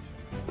 Hey.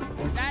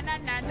 Na na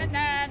na na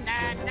na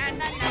na na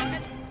na na.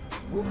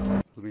 Whoops.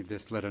 Let me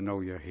just let her know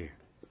you're here.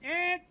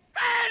 It's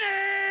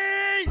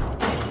Fanny!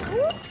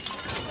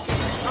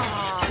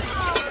 Oh,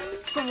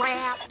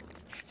 crap.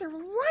 It's a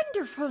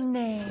wonderful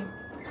name.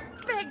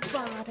 Big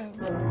Bottom.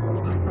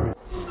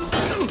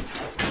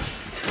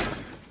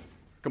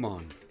 Come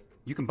on.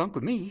 You can bunk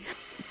with me.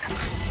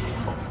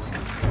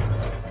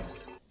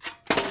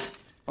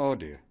 Oh,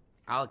 dear.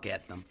 I'll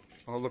get them.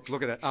 Oh,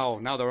 look at that. Oh,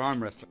 now they're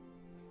arm wrestling.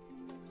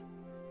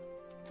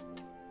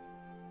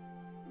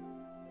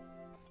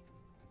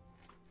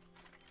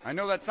 I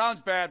know that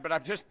sounds bad, but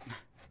I'm just...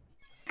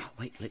 Oh,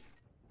 wait.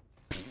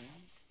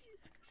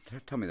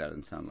 Tell me that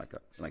doesn't sound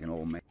like an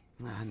old man.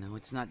 No,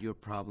 it's not your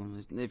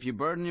problem. If you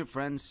burden your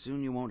friends,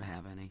 soon you won't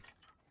have any.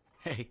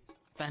 Hey,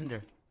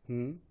 Fender.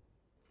 Hmm?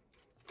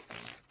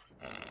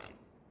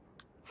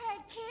 Hey,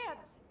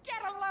 kids,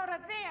 get a load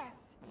of this.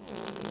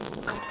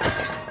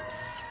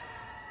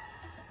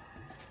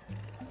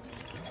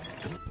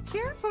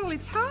 Careful,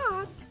 it's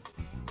hot.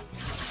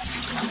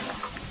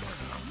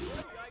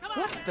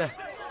 What the?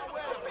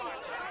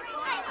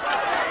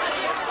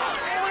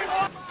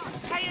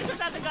 Hey, isn't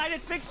that the guy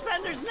that fixed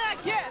Fender's neck?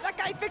 Yeah, that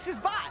guy fixes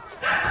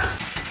bots.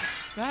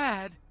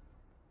 Bad.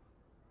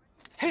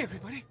 Hey,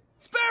 everybody.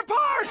 Spare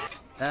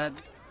parts!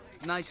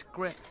 Nice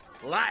grip.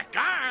 Black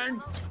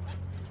iron?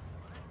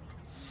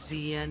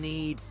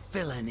 Cyanide,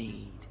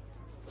 Philanide.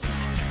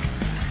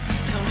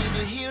 Tell me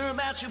to hear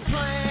about your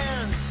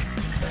plans.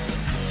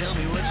 Tell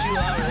me what you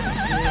already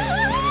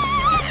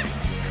did.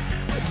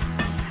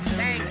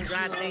 Thanks,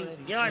 Rodney.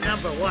 You're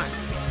number one.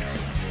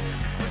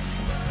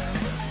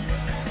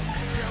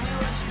 Tell me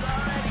what you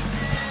already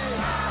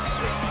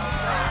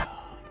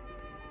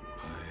I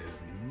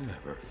have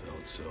never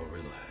felt so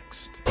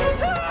relaxed.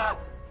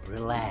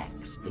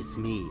 Relax. It's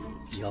me,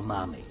 your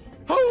mommy.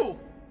 Who?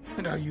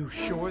 And are you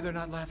sure they're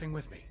not laughing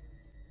with me?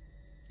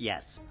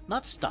 Yes.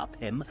 Not stop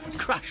him.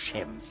 Crush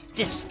him.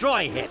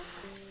 Destroy him.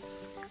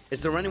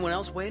 Is there anyone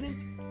else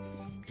waiting?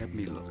 Let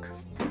me look.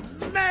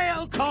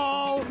 Mail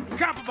call!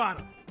 Copper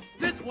bottom.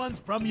 This one's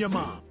from your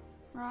mom.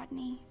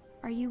 Rodney,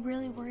 are you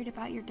really worried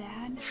about your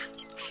dad?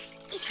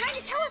 He's trying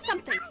to tell us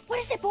something. What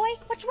is it, boy?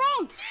 What's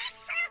wrong?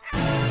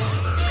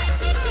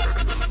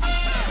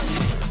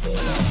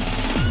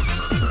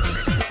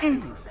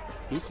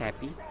 He's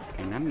happy,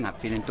 and I'm not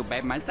feeling too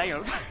bad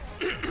myself.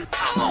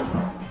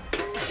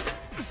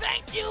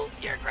 Thank you,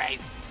 Your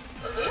Grace.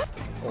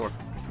 Or...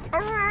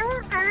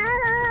 Oh,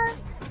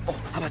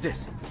 how about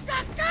this?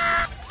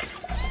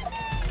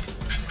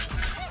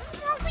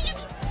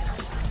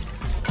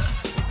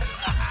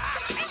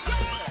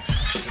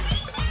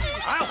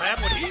 I'll have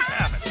what he's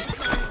having.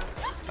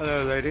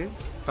 Hello, lady.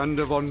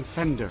 Thunder von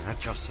Fender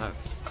at your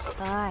service.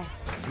 Bye.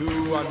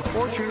 Who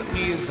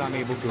unfortunately is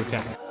unable to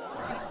attend.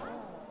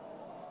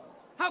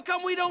 How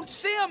come we don't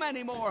see him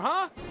anymore,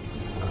 huh?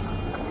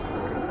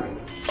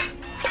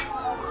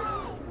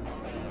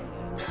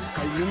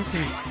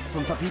 Caliente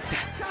from Papita.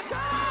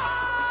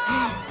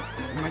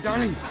 My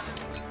darling.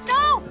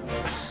 No!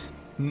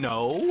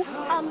 No?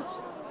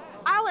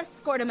 I'll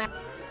escort him out.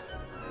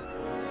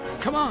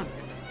 Come on.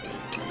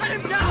 Let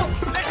him go!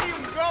 Let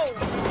him go!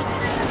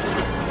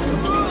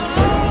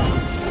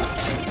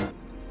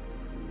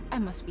 I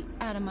must be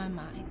out of my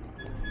mind.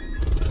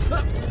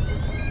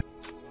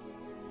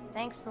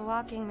 Thanks for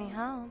walking me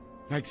home.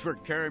 Thanks for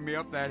carrying me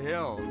up that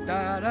hill.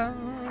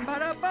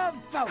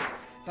 Da-dum-ba-da-bum-fo.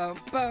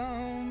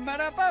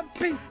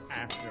 Bum-bum-ba-da-bum-bee.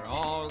 After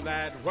all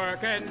that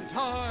work and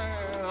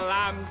toil,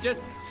 I'm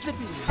just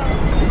slipping.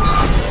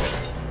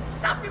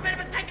 Stop, you made a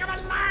mistake!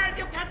 I'm alive!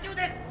 You can't do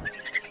this!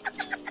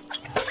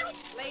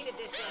 Late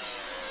edition.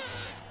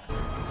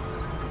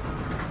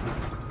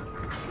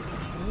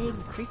 Big,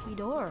 creaky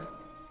door.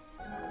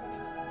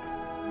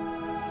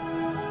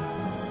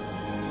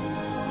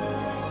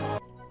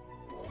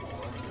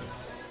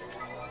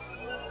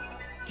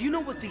 Do you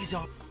know what these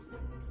are?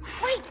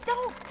 Wait,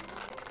 don't!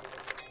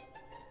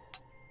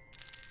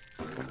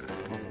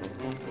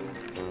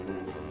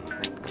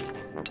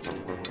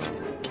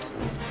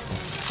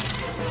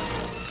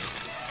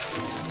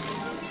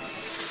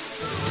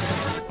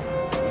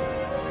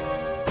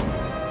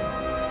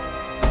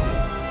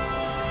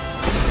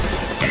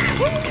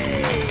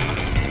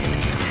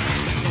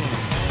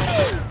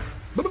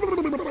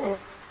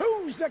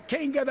 Who's the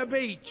king of the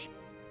beach?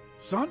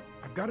 Son,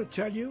 I've got to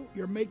tell you,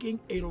 you're making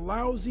a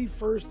lousy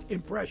first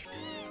impression.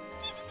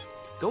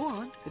 Go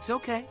on. It's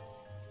okay.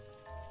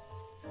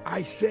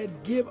 I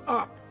said give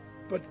up,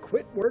 but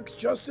quit works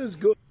just as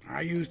good.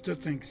 I used to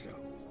think so.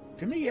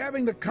 To me,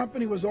 having the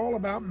company was all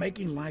about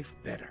making life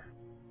better.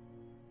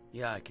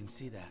 Yeah, I can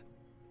see that.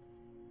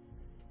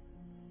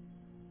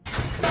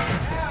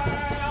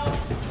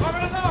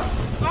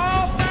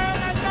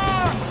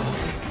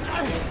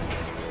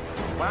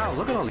 Wow,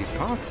 look at all these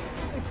parts.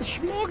 It's a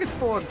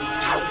smorgasbord.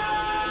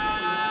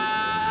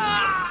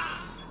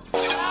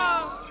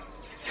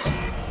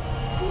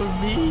 For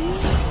me?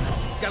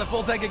 It's got a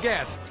full tank of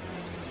gas.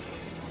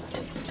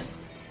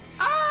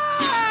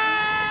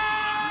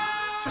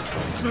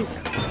 Hi,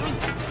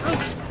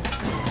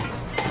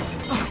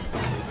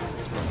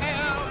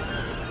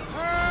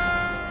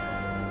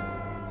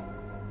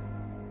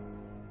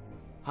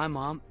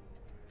 Mom.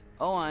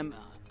 Oh, I'm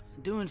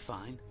doing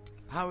fine.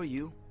 How are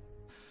you?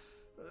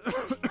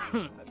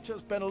 I've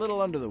just been a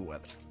little under the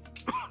weather.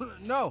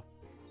 No.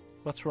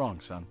 What's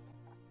wrong, son?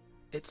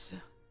 It's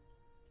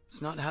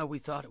not how we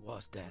thought it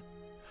was, Dad.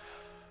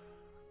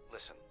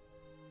 Listen,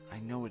 I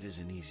know it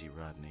isn't easy,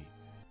 Rodney.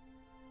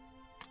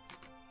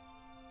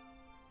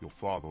 Your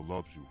father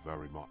loves you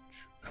very much.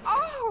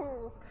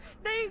 Oh,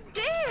 they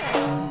did!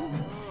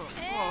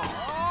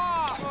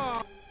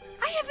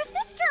 I have a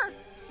sister!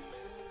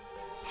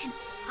 An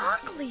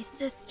ugly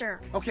sister.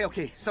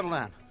 Okay, settle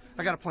down.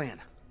 I got a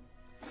plan.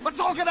 Let's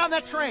all get on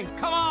that train!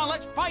 Come on,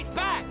 let's fight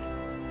back!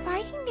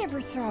 Fighting never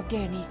solved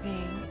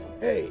anything.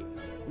 Hey,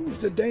 who's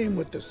the dame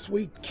with the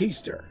sweet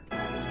keister?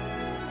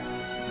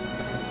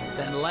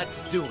 Then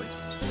let's do it.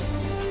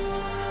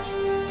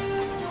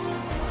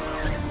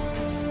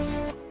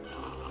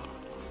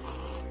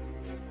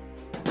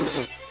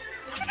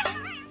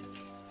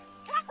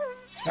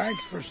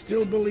 Thanks for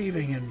still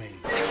believing in me.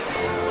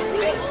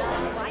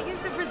 Why use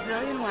the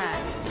Brazilian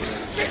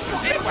wax?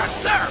 It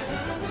was there!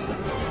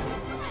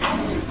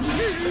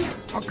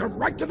 I'll come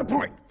right to the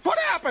point. What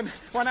happened?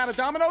 Run out of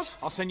dominoes?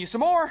 I'll send you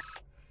some more.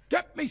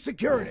 Get me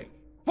security.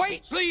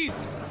 Wait, please.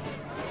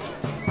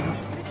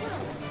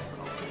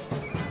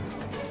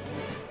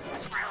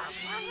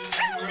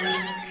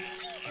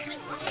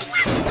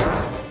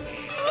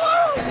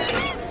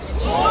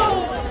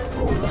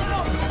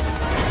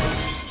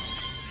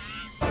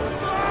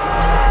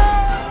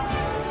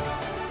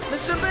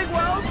 Mr. Big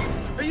Wells,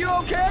 are you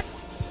okay?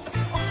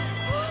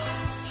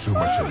 Too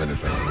much of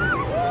anything.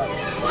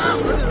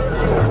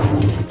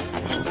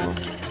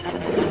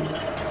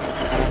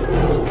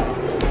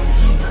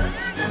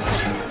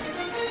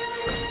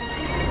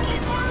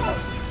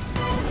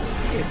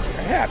 If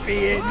you're happy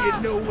and you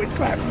know it,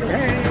 clap your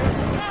hands.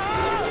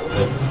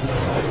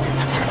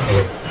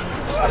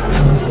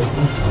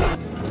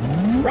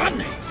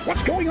 Rodney,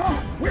 what's going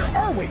on? Where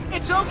are we?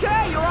 It's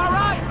okay, you're all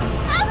right.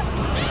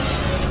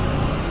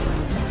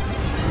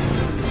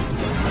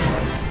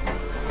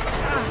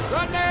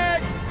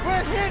 Rodney!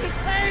 We're here to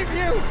save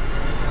you!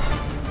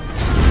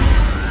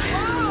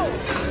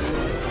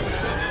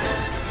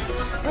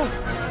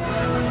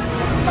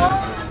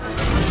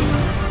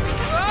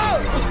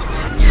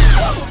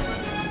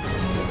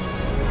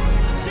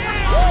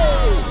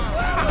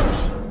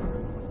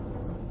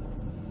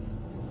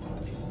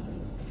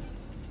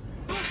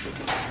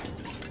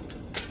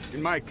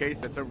 In my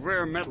case, it's a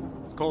rare metal.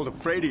 It's called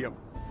afradium.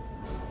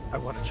 I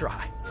want to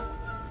try.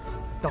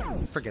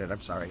 No, forget it.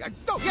 I'm sorry.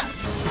 Oh, yes!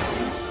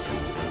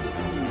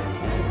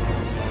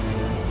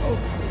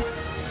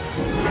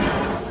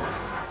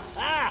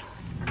 Ah!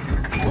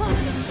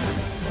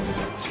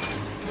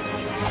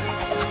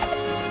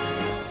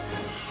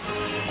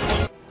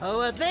 Who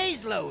are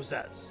these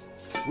losers?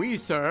 We,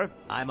 sir.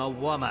 I'm a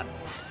woman.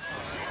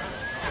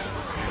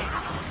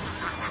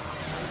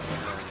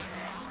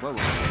 Whoa.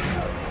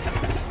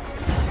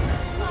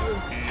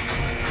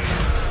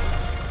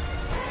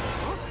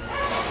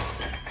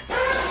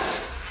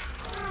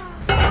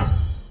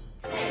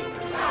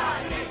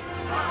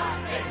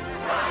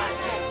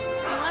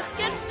 Let's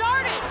get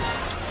started.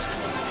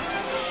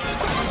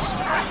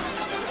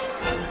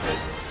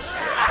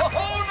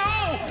 Oh no!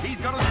 He's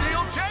got a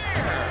steel chair!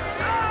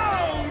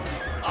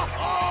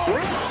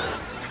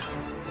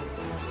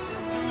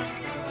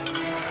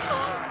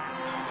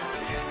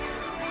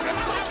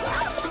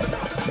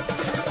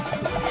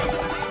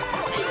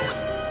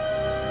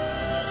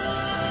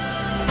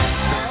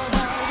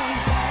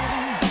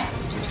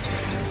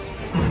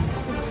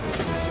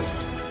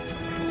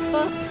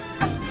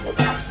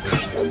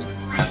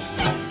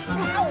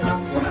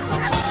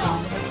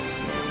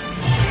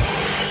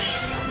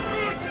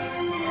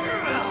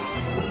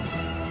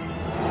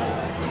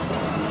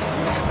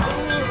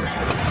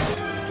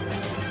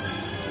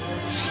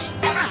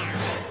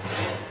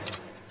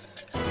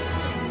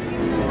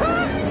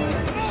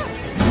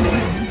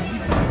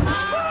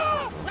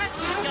 Let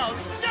me go.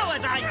 Do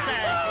as I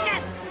say.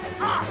 Get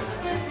off!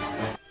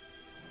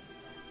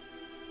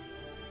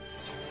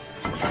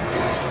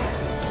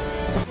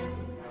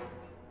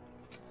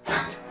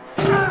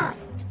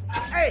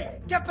 Hey,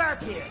 get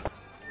back here!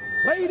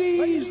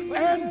 Ladies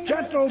and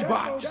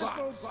gentlemen,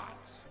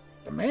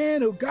 the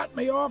man who got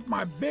me off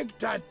my big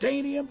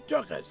titanium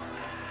tuchus.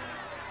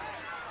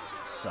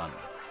 Son.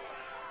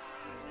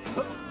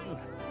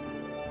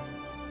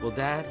 Well,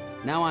 Dad,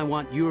 now I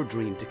want your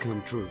dream to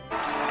come true.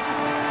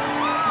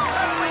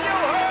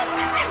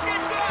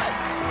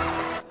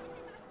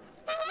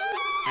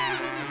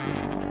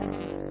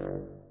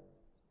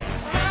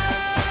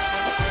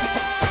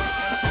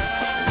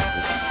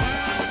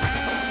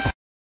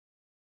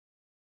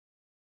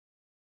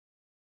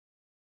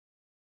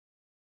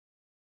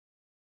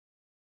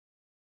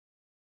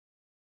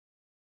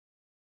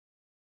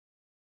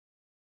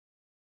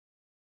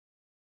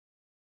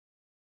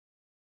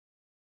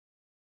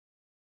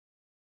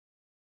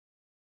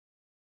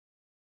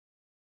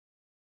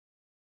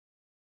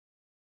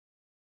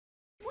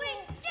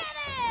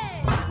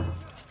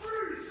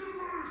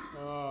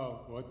 Oh,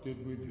 what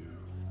did we do?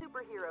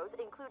 Superheroes,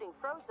 including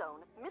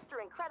Frozone,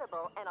 Mr.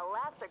 Incredible, and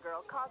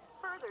Elastigirl, caused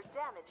further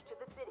damage to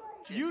the city.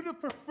 You'd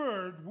have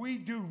preferred we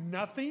do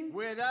nothing?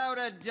 Without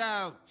a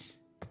doubt.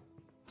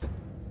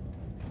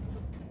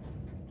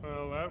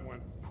 Well, that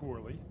went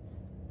poorly.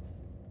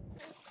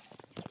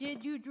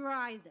 Did you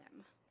dry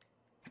them?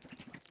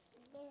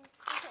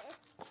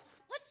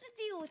 What's the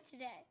deal with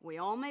today? We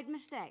all made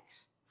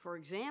mistakes. For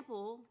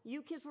example,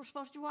 you kids were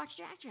supposed to watch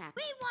Jack Jack.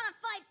 We want to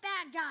fight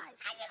bad guys.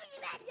 I never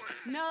see bad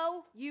guys.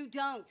 No, you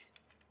don't.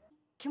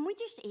 Can we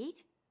just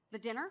eat the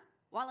dinner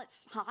while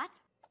it's hot?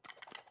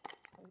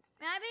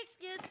 May I be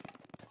excused?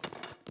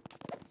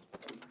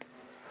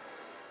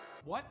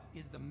 What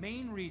is the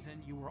main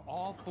reason you were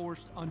all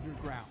forced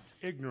underground?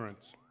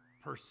 Ignorance.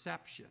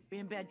 Perception. We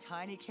embed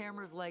tiny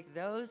cameras like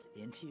those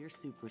into your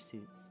super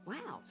suits.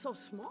 Wow, so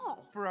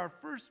small. For our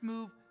first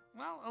move,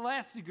 well,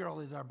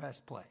 Elastigirl is our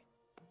best play.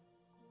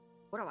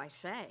 What do I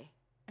say?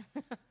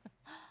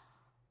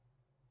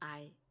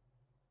 I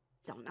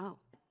don't know.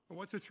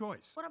 What's a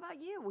choice? What about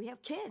you? We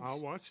have kids. I'll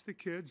watch the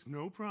kids,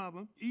 no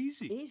problem.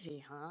 Easy.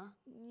 Easy, huh?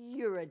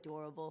 You're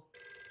adorable.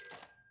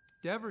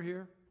 Dever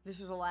here.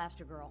 This is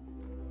Elastigirl.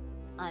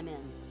 I'm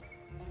in.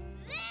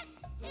 This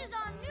is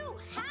our new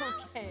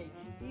house. Okay,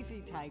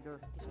 easy, Tiger.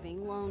 It's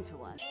being loaned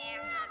to us.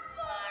 We're a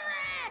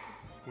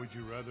forest. Would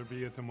you rather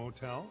be at the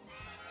motel?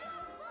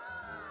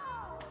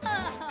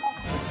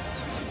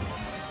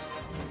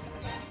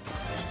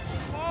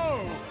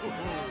 Whoa!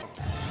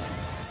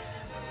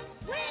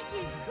 Rick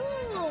is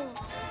cool.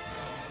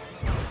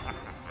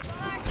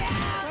 Look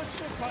out! Press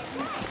the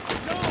button.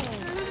 No!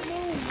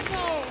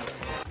 No!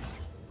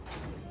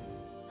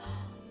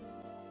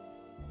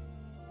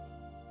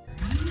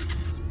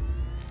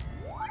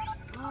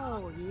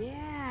 Oh,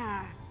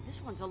 yeah. This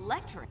one's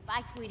electric.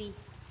 Bye, sweetie.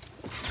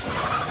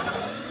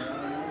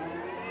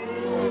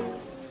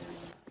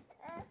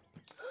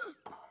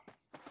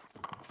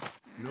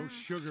 No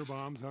sugar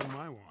bombs on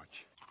my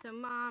watch. So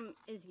Mom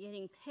is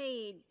getting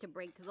paid to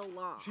break the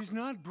law. She's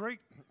not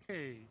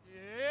Hey,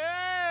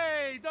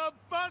 the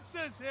bus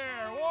is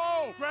here.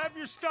 Whoa, grab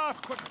your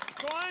stuff. Go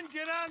on,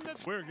 get on the...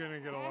 We're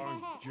gonna get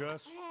along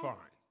just fine,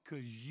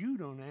 because you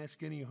don't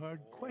ask any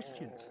hard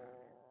questions.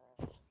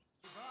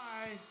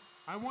 Bye.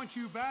 I want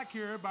you back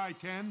here by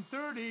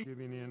 10:30.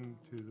 Giving in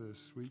to the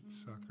sweet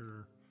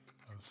sucker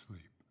of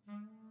sleep.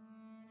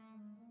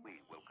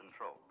 We will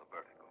control the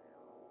vertical.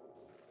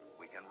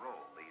 We can roll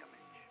the image.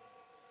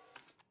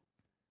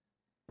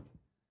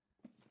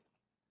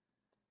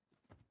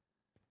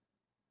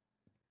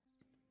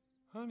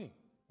 Honey,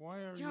 why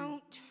are you...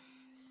 Don't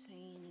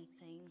say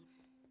anything.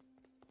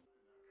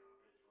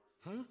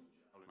 Huh?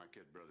 My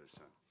kid brother's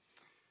son.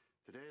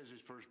 Today is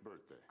his first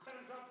birthday. Put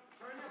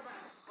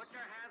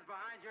your hands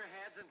behind your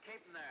heads and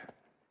keep them there.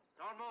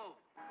 Don't move.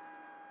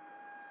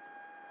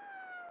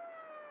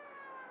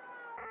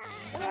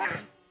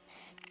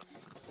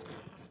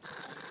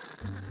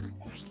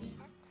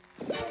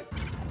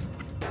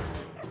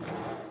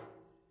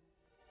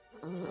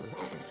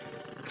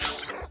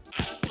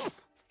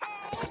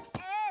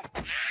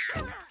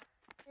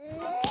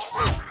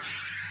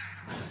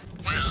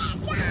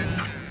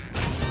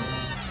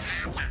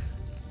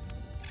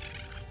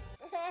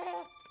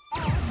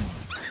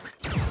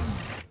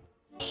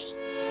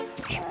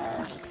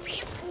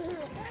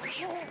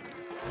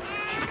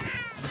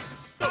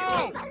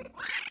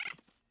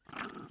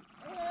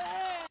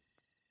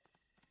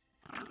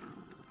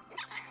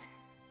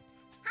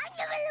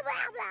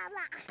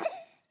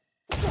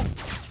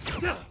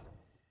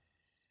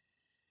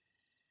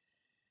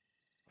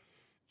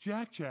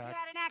 Jack. You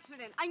had an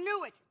accident. I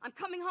knew it. I'm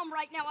coming home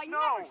right now. I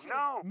never should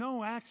have.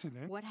 No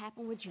accident. What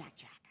happened with Jack?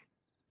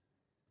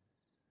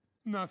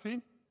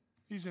 Nothing.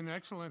 He's in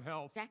excellent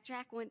health.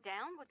 Jack went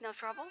down with no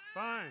trouble?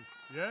 Fine.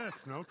 Yes,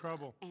 no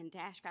trouble. And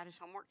Dash got his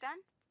homework done?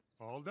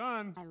 All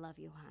done. I love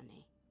you,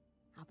 honey.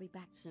 I'll be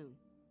back soon.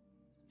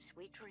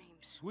 Sweet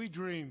dreams. Sweet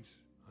dreams,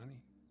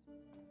 honey.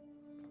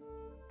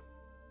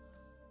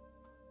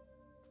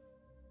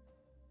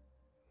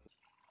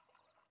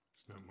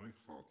 It's not my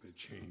fault they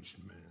changed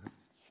math.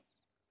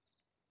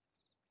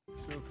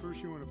 So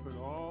first you want to put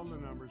all the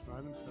numbers by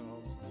themselves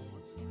on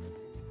one side.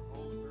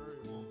 All the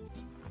variables.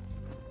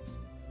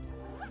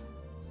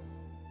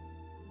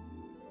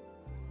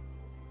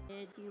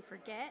 Did you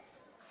forget?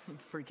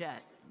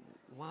 Forget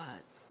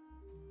what?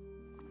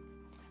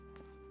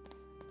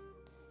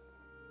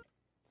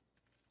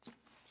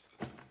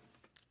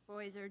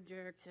 Boys are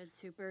jerks and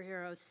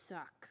superheroes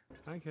suck.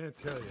 I can't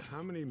tell you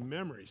how many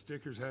memories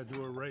Dickers had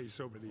to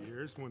erase over the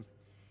years when...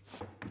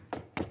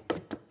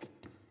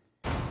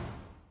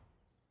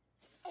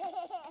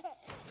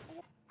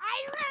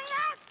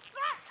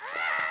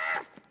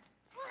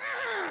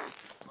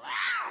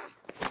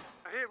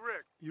 Hey,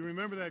 Rick, you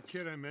remember that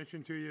kid I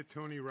mentioned to you,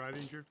 Tony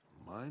Ridinger?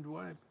 Mind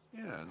wipe?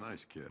 Yeah,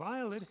 nice kid.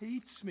 Violet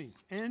hates me,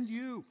 and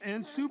you,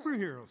 and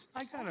superheroes.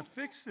 I gotta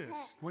fix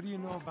this. What do you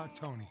know about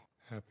Tony?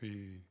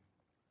 Happy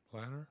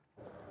planner?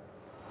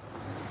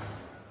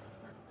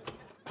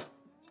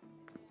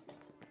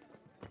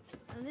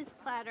 This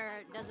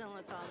platter doesn't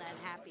look all that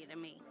happy to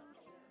me.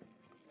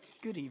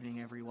 Good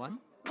evening, everyone.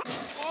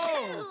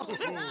 Oh!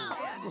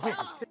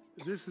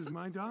 This is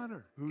my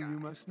daughter, who you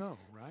must know,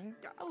 right?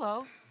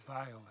 Hello.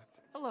 Violet.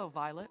 Hello,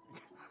 Violet.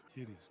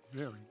 It is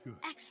very good.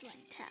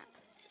 Excellent tap.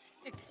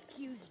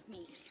 Excuse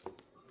me.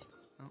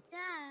 Oh.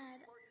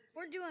 Dad,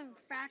 we're doing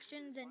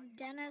fractions and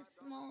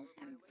decimals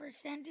and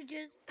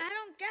percentages. I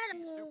don't get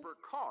it.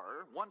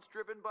 Supercar, once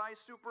driven by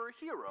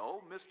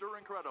superhero Mr.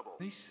 Incredible.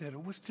 They said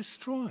it was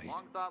destroyed.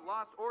 Long thought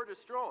lost or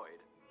destroyed,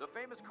 the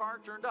famous car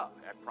turned up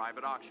at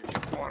private auction.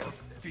 What a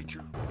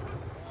feature.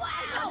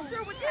 Wow!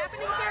 What's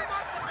happening here?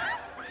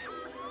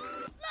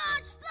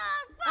 Launch the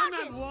I'm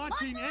rocket! not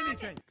launching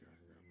anything.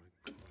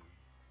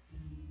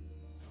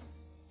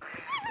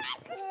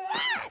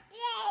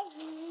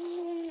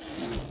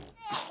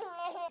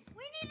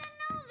 We need to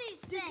know these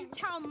things. Did you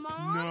tell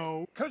Mom?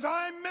 No, because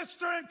I'm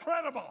Mr.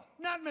 Incredible,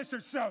 not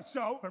Mr.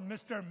 So-So or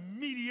Mr.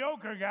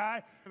 Mediocre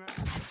Guy.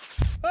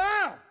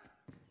 Ah!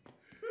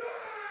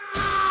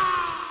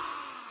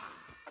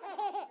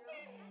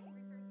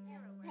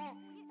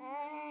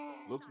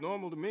 Looks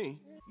normal to me.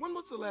 When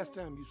was the last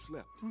time you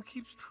slept? Who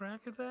keeps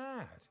track of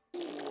that?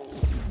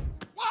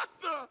 What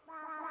the?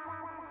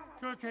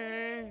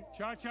 Cookie.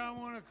 Cha-Cha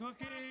want a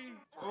cookie?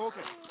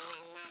 Okay.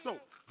 So,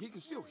 he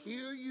can still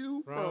hear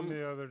you From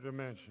the other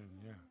dimension,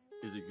 yeah.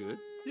 Is he good?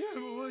 Yeah,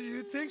 well,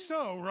 you'd think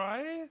so,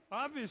 right?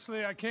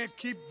 Obviously, I can't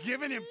keep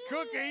giving him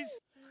cookies.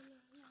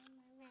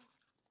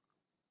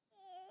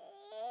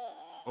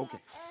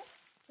 Okay.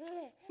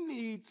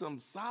 Need some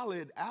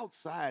solid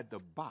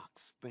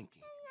outside-the-box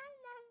thinking.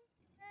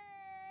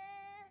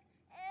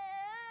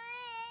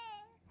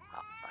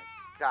 Oh my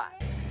God.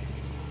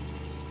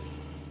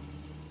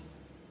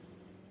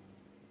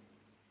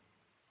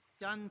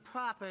 Done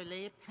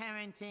properly,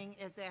 parenting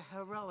is a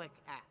heroic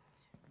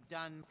act.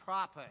 Done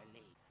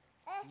properly.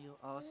 You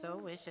also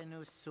wish a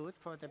new suit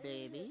for the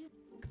baby?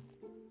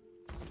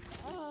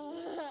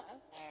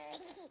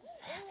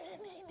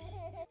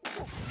 Fascinating.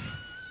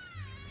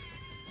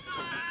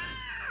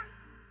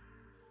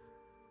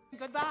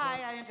 Goodbye,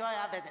 I enjoy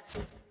our visits.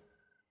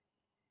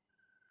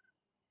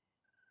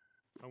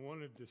 I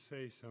wanted to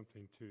say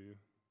something to you.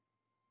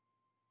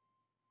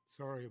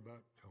 Sorry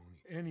about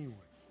Tony.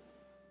 Anyway,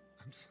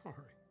 I'm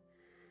sorry.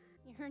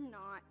 You're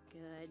not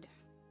good.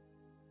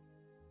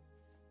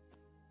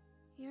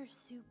 You're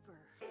super.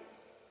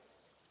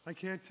 I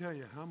can't tell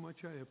you how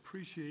much I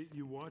appreciate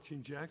you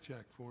watching Jack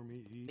Jack for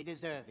me, E. We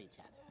deserve each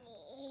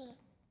other.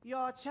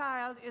 Your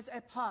child is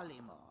a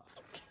polymorph.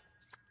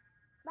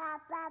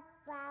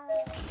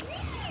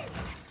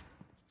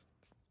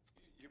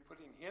 You're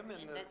putting him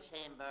In the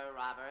chamber,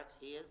 Robert.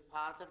 He is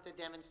part of the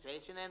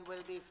demonstration and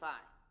will be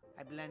fine.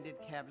 I blended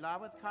Kevlar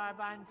with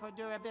carbine for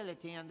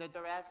durability under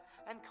duress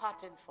and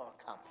cotton for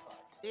comfort.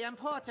 The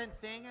important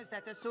thing is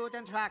that the suit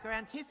and tracker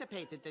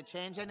anticipated the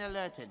change and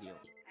alerted you.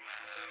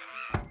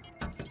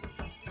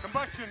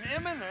 Combustion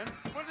imminent?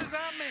 What does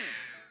that mean?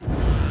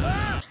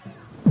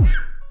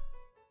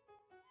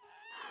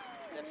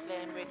 The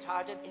flame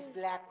retardant is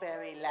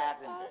blackberry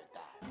lavender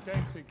dye.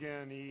 Thanks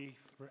again, E,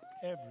 for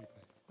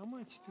everything. How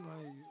much do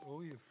I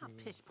owe you for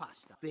this? Pish posh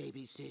stuff.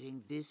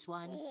 Babysitting this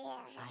one,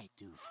 I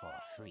do for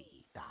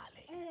free,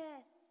 darling.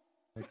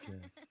 Okay.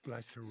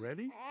 Blaster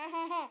ready?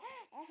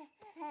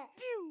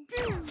 Pew,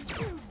 pew,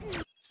 pew,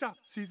 pew. Stop.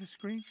 See the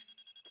screen?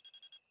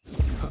 He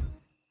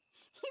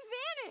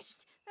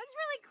vanished. That's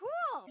really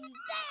cool. He's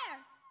there.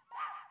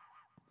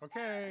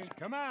 Okay,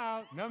 come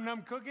out. Num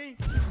Num Cookie.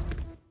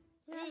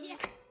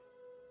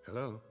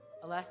 Hello?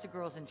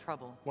 Elastigirl's in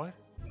trouble. What?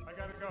 I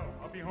gotta go.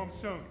 I'll be home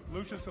soon.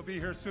 Lucius will be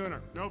here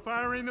sooner. No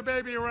firing the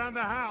baby around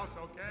the house,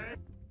 okay?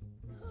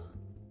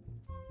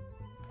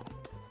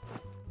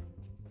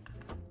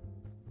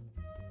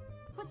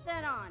 Put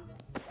that on.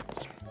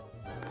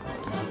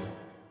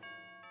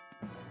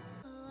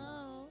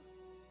 Hello?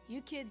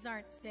 You kids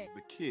aren't sick.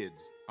 The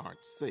kids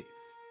aren't safe.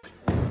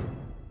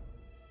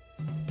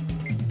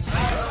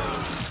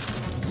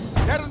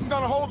 That isn't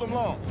gonna hold them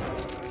long.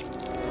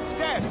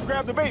 Dad,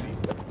 grab the baby.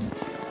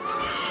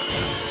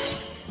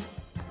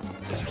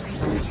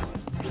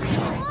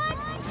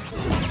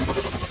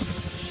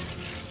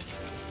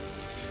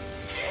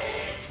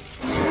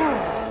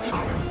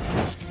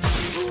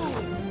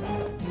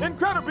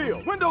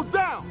 Incredible! Windows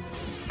down!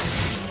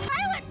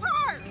 Pilot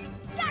Park!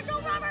 Special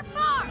Robert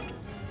Park!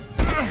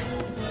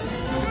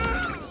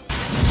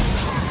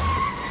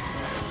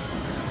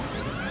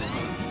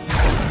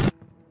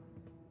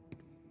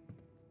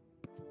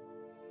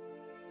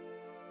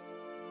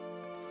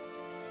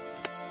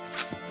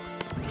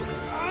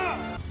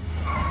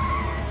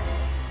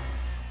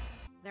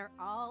 They're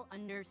all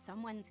under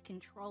someone's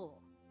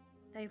control.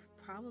 They've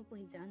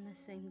probably done the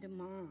same to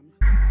Mom.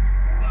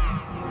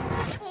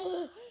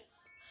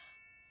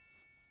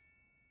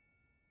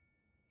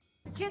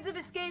 Kids have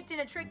escaped in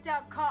a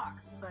tricked-out car,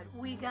 but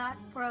we got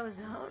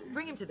Frozone.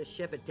 Bring him to the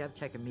ship at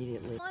DevTech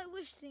immediately. I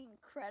wish the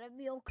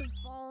Incredible could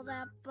follow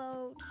that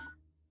boat.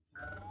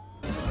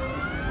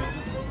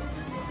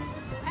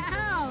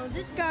 Wow, this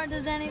This car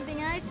does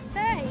anything I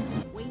say.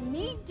 We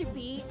need to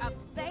be up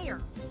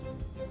there.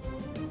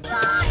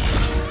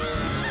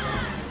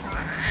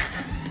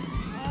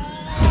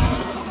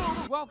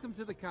 Welcome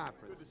to the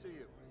conference. Good to see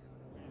you.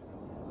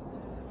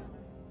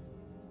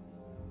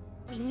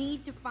 We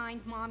need to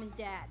find Mom and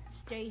Dad.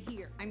 Stay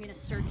here. I'm gonna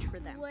search for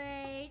them.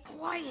 Wait.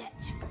 Quiet.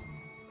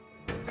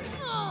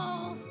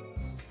 Oh.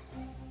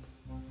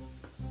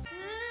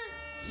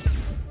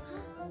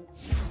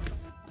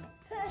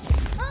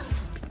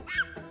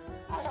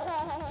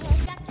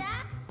 Jack,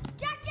 Jack!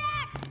 Jack,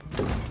 Jack!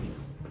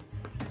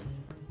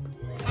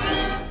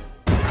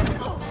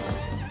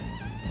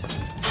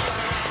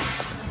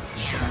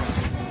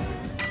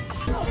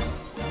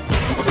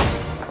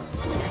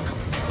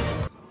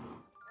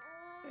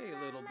 Hey,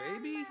 little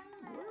baby.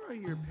 Where are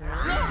your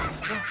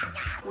parents?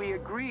 We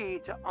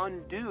agreed to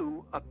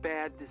undo a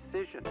bad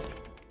decision.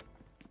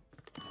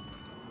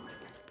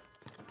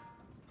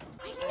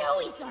 I know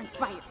he's on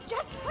fire.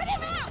 Just put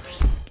him out!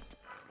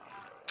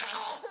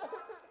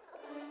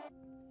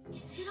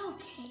 Is it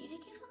okay to give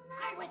him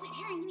that? I wasn't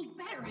hearing any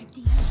better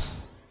ideas.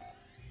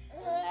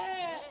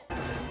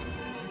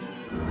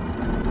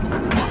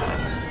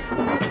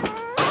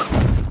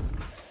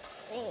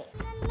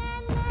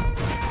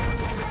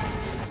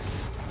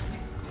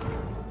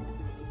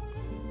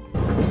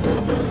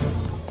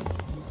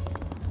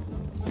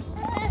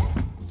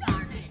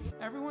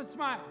 Everyone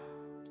smile.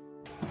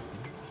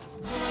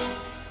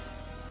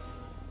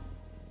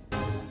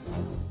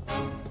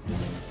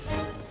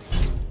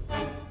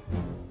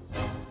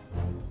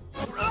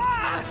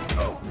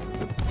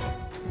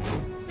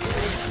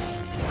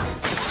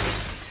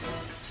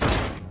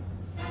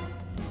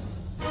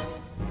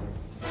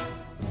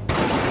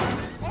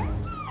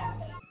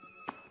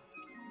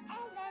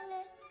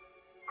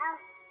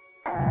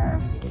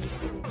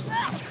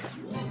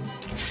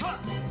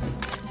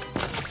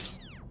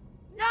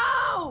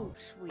 No!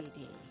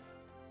 Sweetie,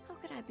 how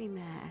could I be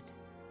mad?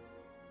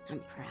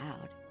 I'm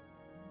proud.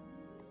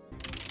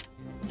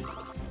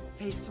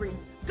 Phase 3.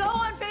 Go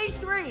on phase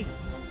 3!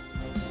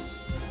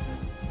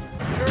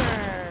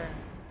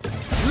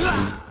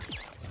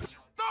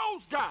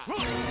 Those guys!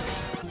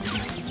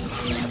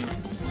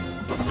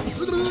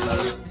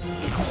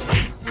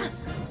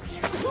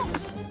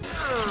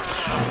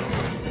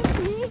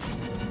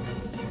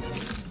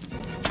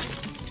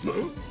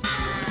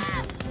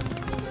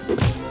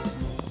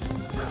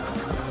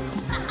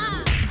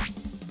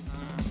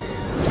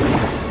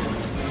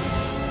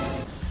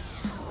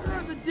 Where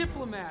are the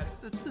diplomats?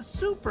 The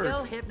supers?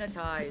 Still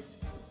hypnotized.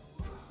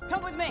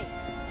 Come with me.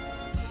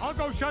 I'll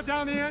go shut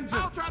down the engine.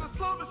 I'll try to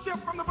slow the ship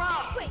from the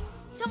bow! Wait,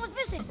 someone's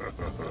missing.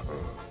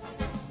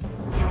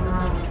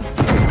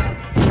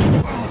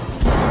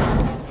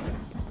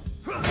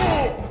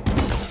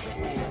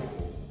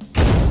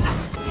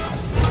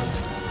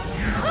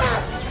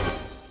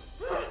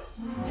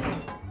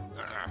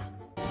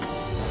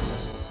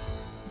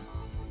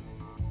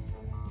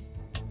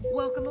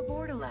 Welcome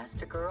aboard,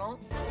 Elastigirl.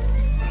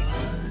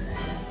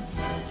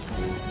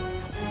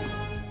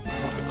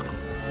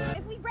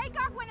 If we break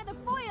off one of the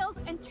foils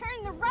and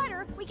turn the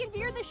rudder, we can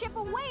veer the ship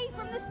away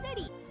from the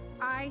city.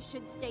 I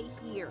should stay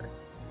here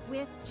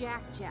with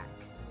Jack Jack.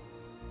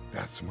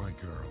 That's my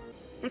girl.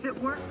 If it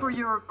weren't for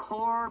your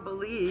core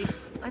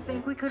beliefs, I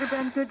think we could have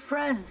been good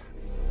friends.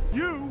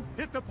 You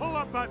hit the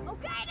pull-up button.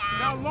 Okay,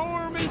 Now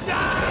lower me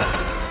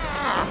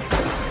down!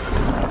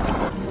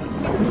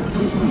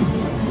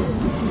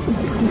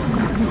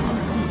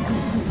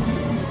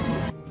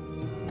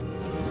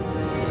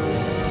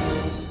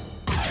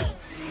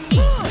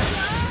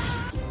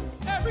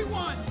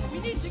 Everyone, we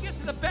need to get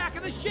to the back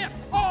of the ship.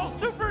 All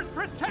supers,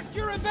 protect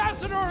your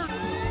ambassador!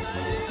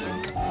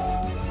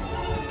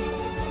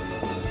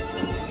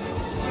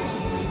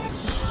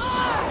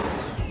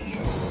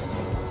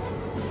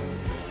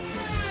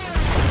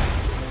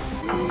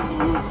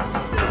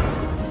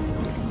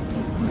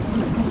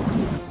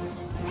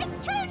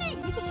 It's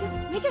turning! Make a shoot!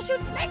 Make a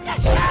shoot! Make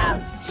a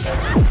shoot!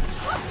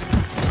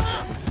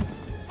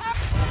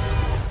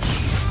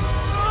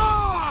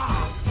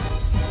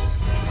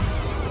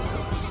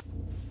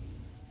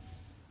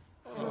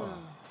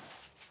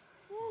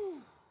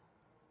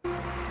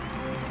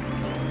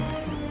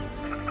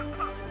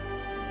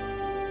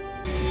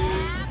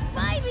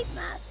 Bye with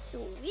my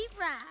sweet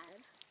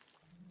ride.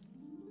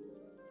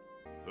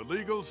 The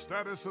legal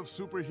status of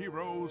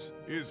superheroes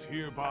is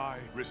hereby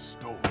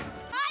restored.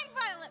 I'm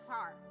Violet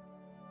Parr.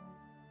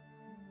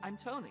 I'm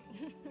Tony.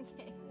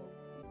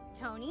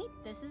 Tony,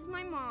 this is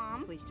my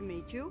mom. Pleased to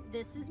meet you.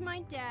 This is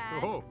my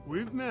dad. Oh,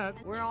 we've met.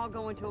 We're all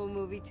going to a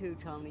movie too,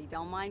 Tony.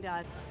 Don't mind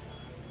us.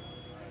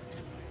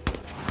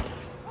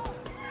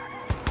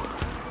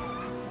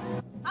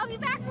 I'll be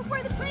back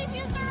before the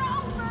previews are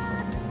over.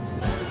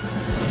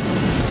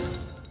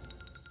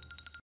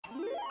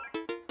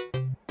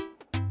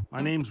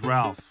 My name's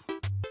Ralph,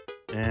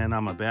 and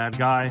I'm a bad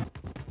guy.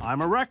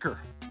 I'm a wrecker.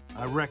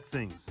 I wreck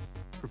things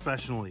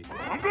professionally.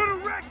 I'm gonna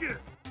wreck it!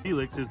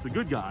 Felix is the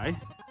good guy.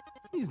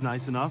 He's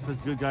nice enough as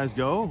good guys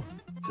go.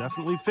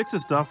 Definitely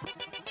fixes stuff.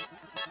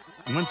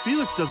 When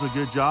Felix does a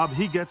good job,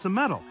 he gets a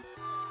medal.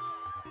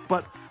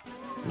 But,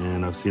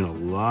 and I've seen a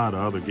lot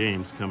of other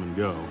games come and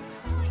go.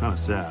 Kind of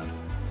sad.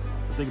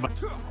 I think about...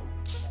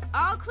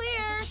 All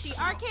clear. The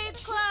arcade's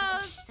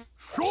closed.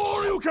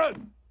 Sure you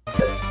can!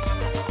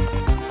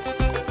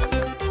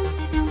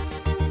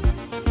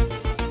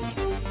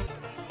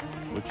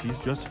 Which he's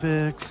just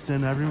fixed,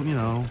 and everyone, you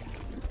know...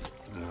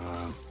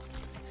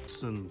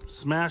 and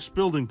smash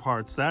building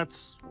parts,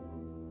 that's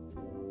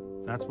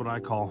what I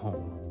call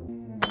home.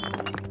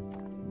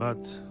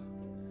 But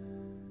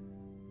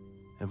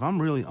if I'm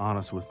really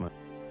honest with my... It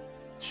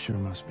sure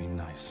must be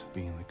nice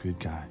being the good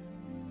guy.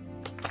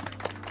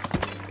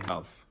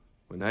 Ralph,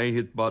 when I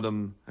hit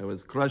bottom, I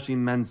was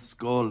crushing man's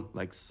skull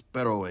like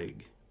sparrow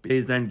egg.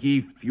 Pays and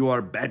gift, you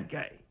are bad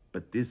guy.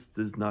 But this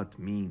does not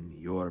mean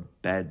you're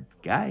bad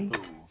guy.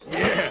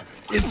 Yeah,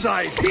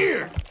 inside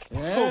here!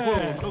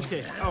 Yeah. Oh,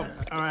 okay. Oh,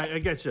 all right, I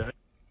get you.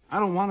 I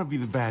don't want to be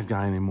the bad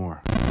guy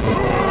anymore.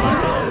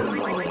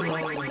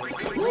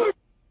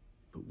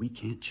 But we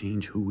can't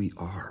change who we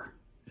are.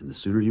 And the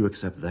sooner you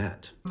accept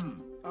that...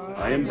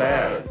 I am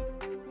bad.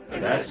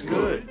 That's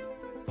good.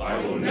 I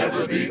will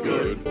never be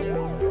good.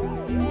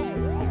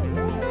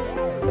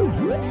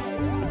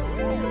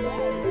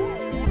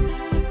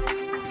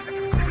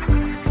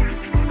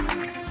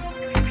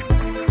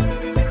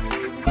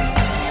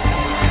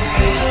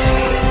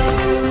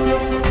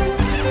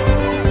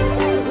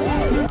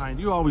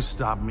 You always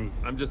stop me.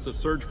 I'm just a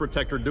surge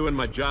protector doing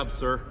my job,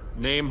 sir.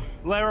 Name?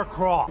 Lara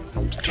Croft.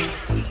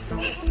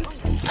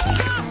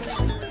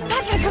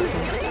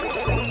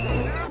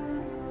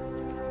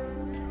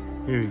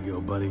 Here you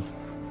go, buddy.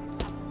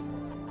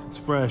 It's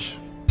fresh.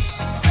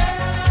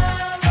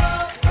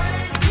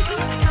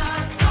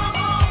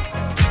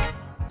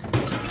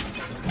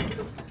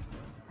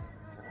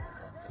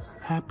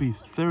 Happy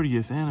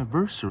 30th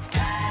anniversary.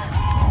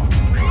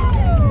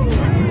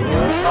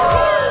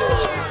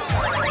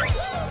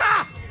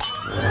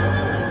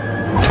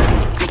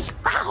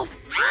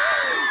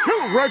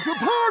 Right to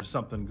part.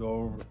 Something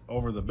go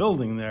over the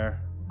building there.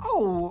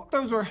 Oh,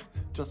 those were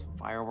just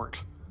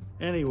fireworks.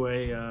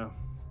 Anyway,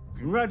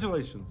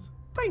 congratulations.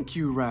 Thank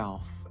you,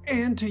 Ralph.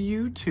 And to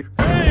you, too.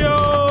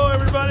 Hey-yo,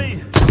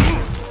 everybody!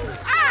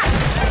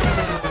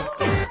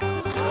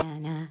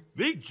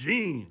 Big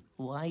Gene.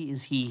 Why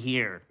is he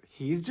here?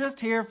 He's just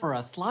here for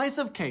a slice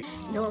of cake.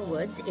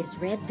 Norwood's is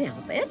red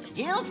velvet.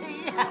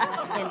 Guilty.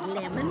 And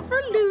lemon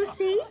for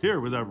Lucy.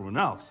 Here with everyone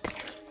else.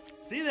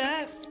 See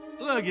that?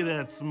 Look at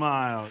that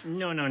smile.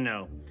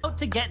 No. Oh,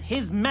 to get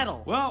his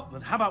medal. Well,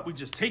 then how about we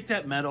just take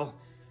that medal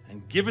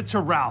and give it to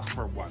Ralph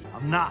for one?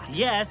 I'm not.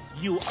 Yes,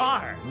 you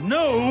are.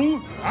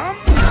 No, I'm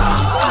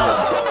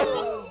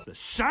not. The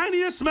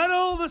shiniest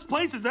medal this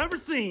place has ever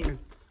seen.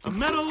 A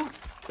medal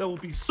that will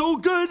be so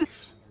good.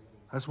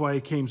 That's why I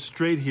came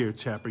straight here,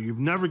 Chapper. You've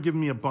never given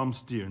me a bum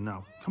steer.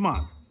 Now, come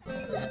on.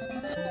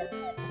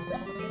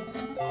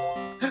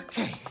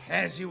 Okay,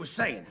 as you were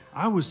saying.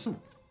 I was...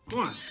 Come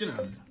on, get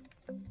out.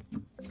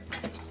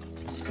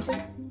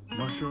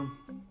 Mushroom.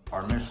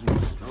 Our mission to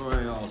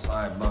destroy all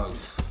side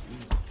bugs.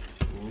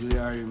 We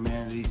are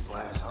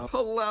humanity/hope. A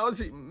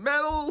lousy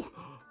medal.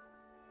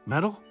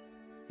 Medal?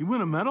 You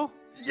win a medal?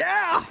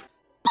 Yeah.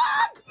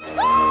 Bug!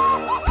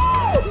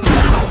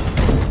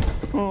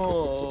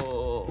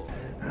 Oh.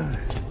 I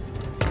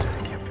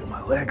can't feel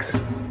my legs.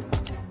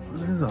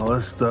 What is all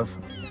this stuff?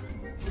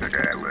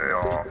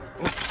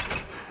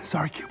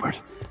 Sorry, Cubert.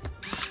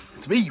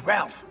 It's me,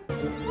 Ralph.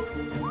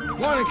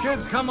 Morning,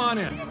 kids. Come on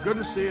in. Good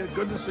to see you.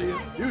 Good to see you.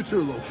 You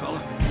too, little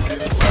fella.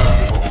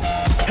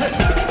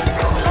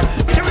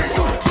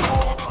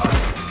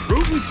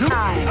 Rootin' toot.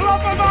 Hello,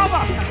 my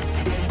mama!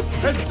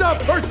 Heads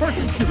up.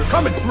 First-person shooter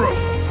coming through.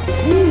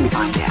 Ooh.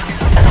 I'm down.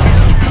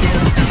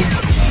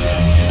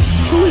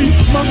 Sweet,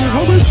 Mother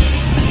Hubbard.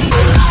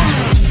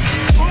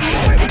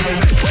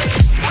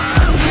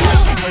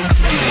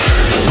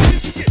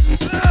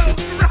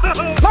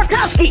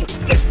 Markowski!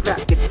 Get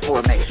back into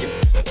formation.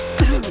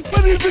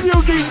 When these video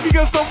games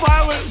become so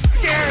violent and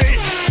scary.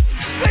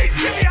 Hey,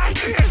 get me out of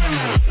here!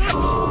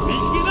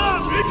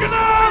 Speaking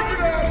up!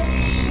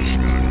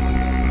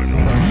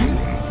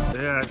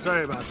 Yeah,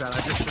 sorry about that. I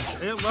just...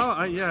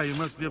 yeah, you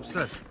must be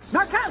upset.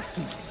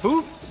 Markowski!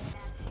 Who?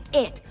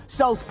 It.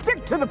 So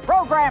stick to the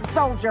program,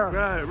 soldier!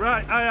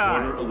 Right. Aye.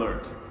 Order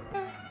alert.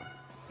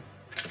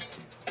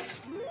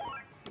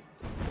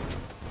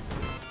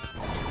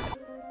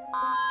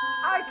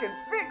 I can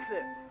fix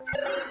it!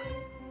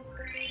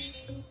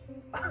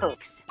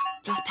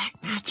 Just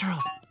act natural.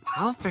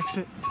 I'll fix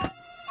it.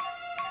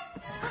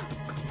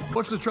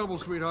 What's the trouble,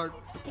 sweetheart?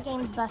 The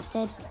game's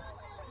busted.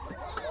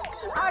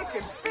 I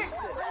can fix it!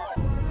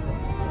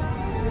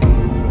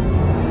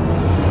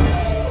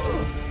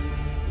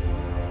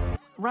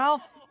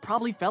 Ralph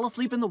probably fell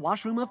asleep in the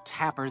washroom of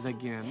Tappers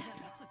again.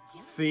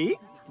 See?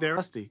 They're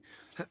rusty.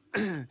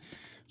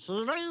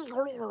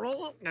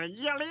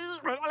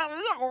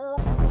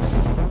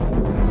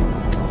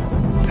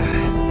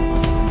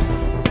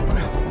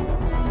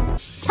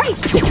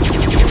 Taste it!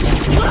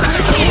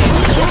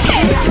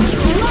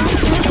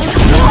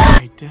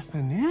 By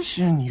definition.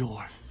 expression,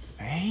 your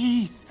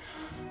face.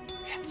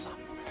 It's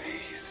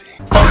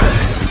amazing.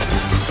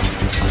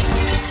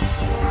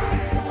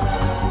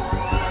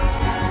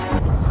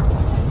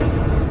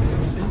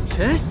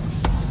 Okay,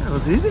 that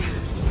was easy.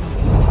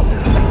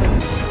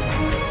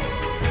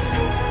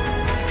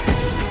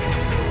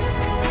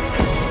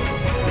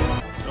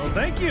 Oh,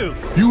 thank you.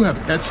 You have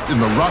etched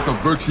in the rock of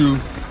virtue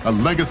a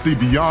legacy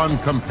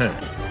beyond compare.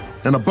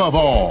 And above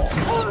all,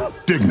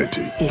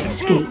 dignity.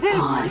 Escape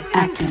pod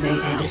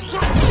activated.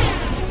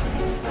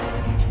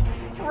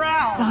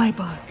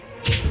 Cybug.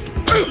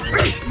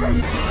 Wait.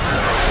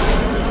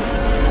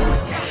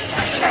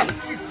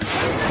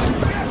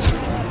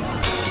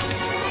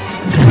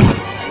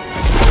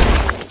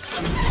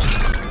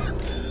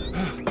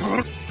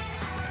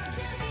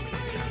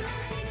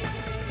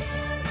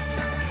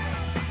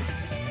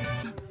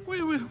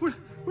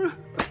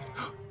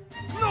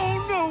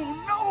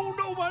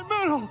 No, my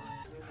medal!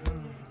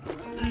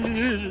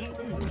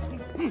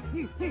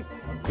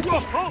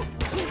 Whoa!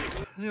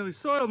 Nearly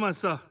soiled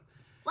myself.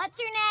 What's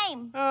your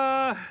name?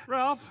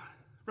 Ralph.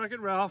 Wreck-It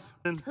Ralph.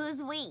 And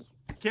Who's we?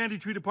 Candy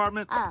Tree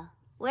Department. Oh,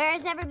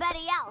 where's everybody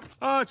else?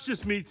 Oh, it's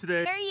just me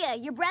today. Where are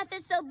you? Your breath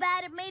is so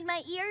bad it made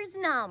my ears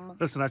numb.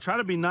 Listen, I try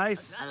to be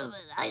nice.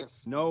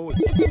 No.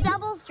 It's a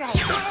double stripe.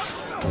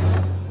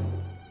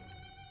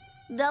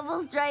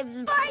 Double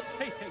stripes.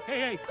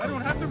 Hey, I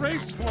don't have to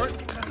race for it.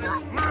 That's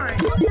not mine.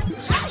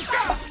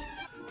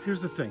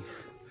 Here's the thing.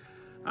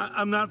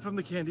 I'm not from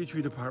the Candy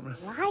Tree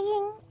Department.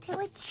 Lying to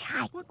a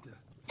child. What the?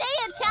 See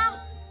ya, chump!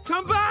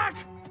 Come back!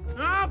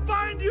 I'll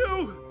find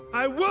you!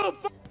 I will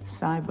find...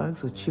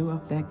 Cybugs will chew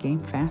up that game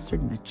faster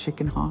than a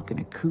chicken hawk in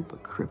a coop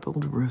of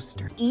crippled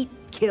rooster. Eat,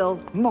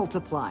 kill,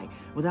 multiply.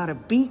 Without a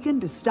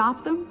beacon to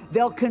stop them,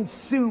 they'll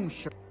consume.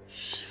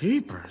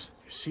 Sheepers,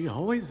 is she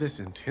always this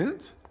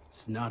intense?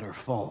 It's not her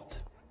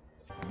fault.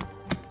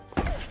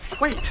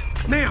 Wait,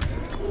 ma'am!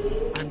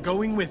 I'm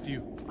going with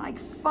you. Like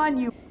fun,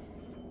 you.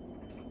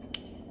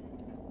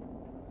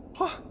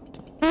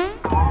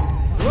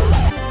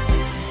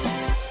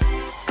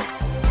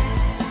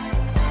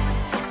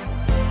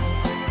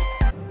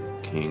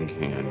 King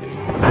Candy.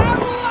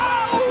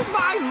 Hello,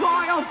 my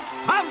loyal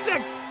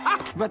subjects!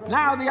 But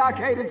now the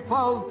arcade is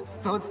closed,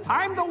 so it's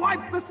time to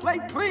wipe the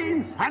slate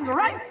clean and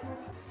race!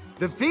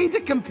 The fee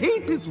to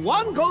compete is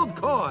 1 gold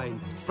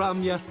coin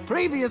from your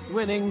previous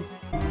winnings.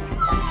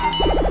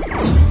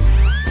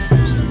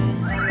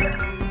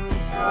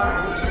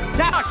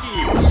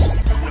 Taki!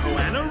 Snow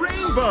and a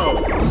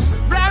rainbow!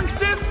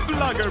 Francis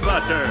Blugger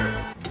Butter!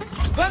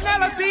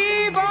 Vanilla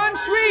Bee Von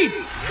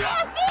Sweets!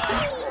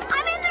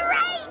 I'm in the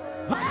race!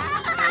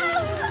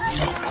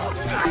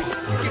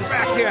 Get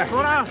back here!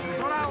 Slow down a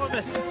little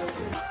bit.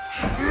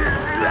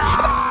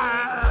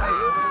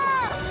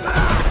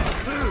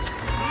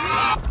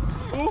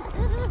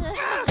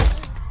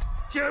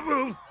 Can't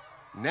move.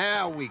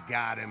 Now we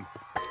got him.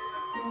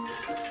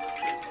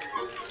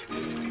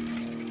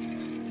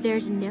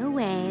 There's no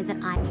way that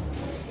I...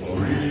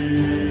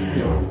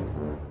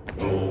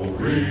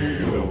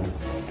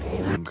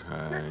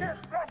 Okay.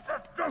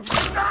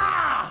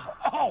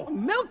 Oh,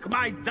 milk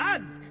my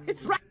duds!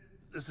 It's right.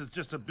 This is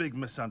just a big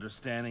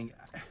misunderstanding.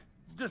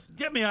 Just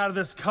get me out of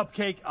this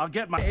cupcake. I'll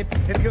get my...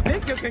 If you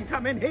think you can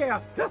come in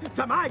here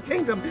to my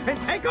kingdom and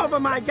take over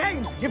my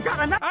game, you've got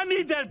enough. I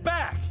need that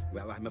back.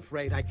 Well, I'm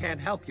afraid I can't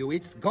help you.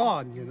 It's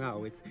gone, you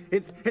know. It's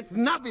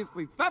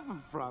obviously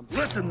suffered from.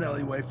 Listen,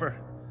 Nelly Wafer.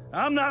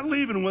 I'm not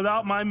leaving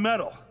without my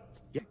medal.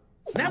 Yeah.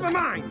 Never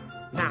mind.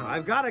 Now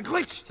I've got a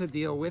glitch to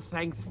deal with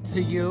thanks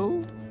to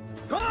you.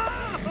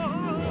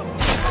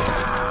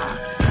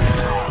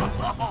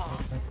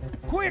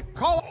 Quick,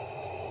 call...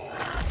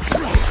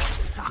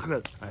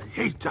 Chocolate. I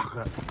hate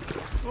chocolate.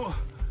 Oh.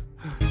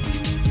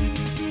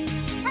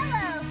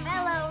 Hello,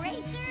 fellow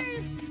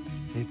racers!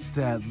 It's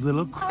that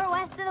little... Or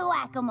west of the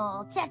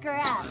Whack-A-Mole. Check her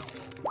out.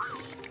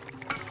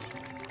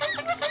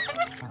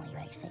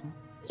 Racing.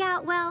 Yeah,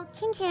 well,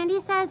 King Candy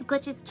says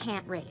glitches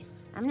can't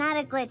race. I'm not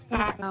a glitch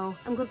tag. Oh,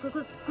 I'm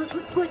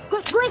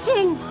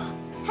glitching!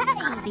 Hey,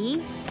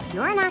 see?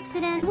 You're an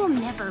accident. You'll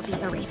never be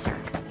a racer.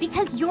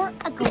 Because you're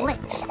a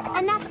glitch.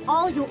 And that's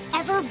all you'll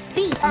ever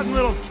be. That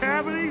little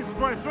cavities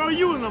before I throw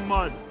you in the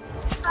mud.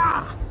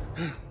 Ah!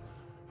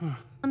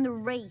 On the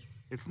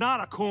race. It's not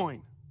a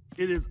coin.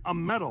 It is a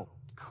medal.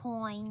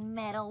 Coin,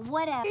 medal,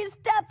 whatever. You're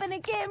stepping a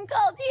game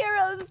called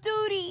Hero's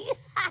Duty.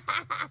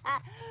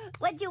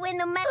 What'd you win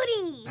the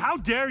medal? How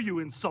dare you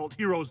insult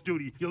Hero's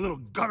Duty, you little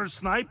gutter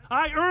snipe?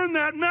 I earned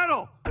that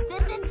medal.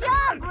 This is a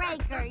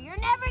jawbreaker. You're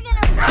never gonna...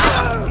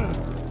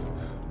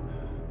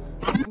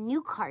 A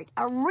new cart,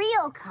 a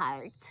real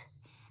cart.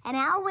 And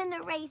I'll win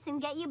the race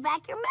and get you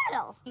back your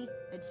medal.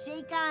 But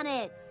shake on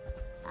it.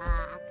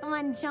 Come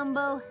on,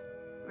 Chumbo.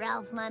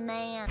 Ralph, my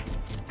man.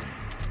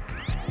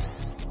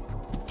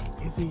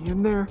 Is he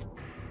in there?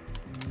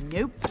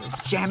 Nope.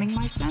 Jamming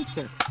my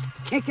sensor.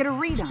 Can't get a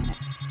read on it.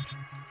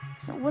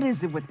 So what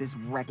is it with this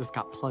wreck? Just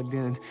got plugged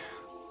in.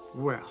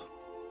 Well,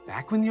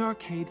 back when the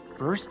arcade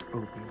first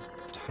opened,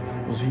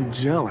 was he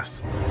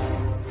jealous?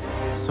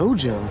 So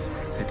jealous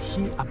that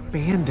he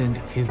abandoned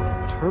his.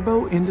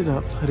 Turbo ended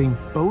up putting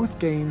both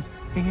games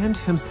and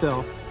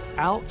himself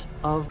out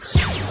of.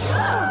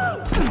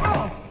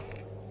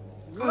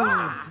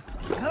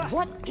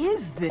 What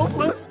is this?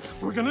 Hopeless.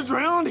 We're gonna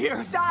drown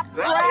here. Stop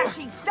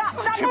crashing! Stop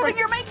moving!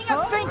 You're making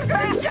us sink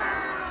faster!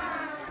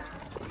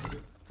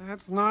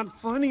 That's not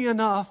funny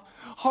enough.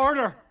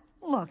 Harder.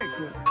 Look.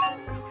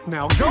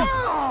 Now go.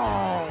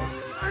 Oh,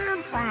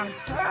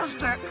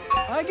 fantastic!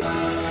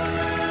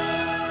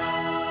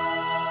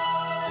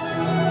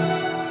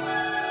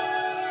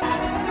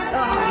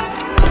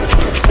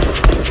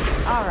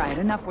 All right,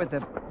 enough with the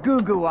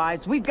goo-goo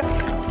eyes. We've got.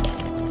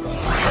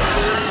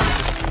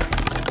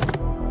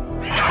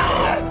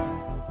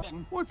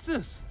 What's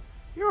this?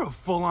 You're a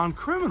full-on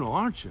criminal,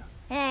 aren't you?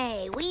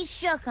 Hey, we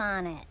shook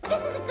on it.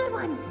 This is a good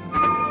one.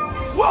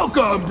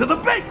 Welcome to the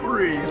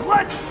bakery!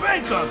 Let's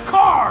bake a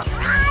car!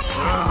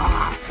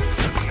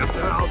 Yep,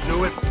 I'll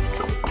do it.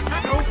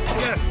 Nope,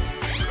 yes.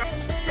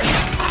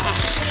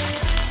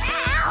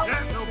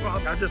 Yeah, no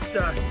problem. I'll just,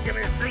 give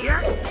me a thing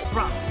here.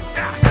 Problem.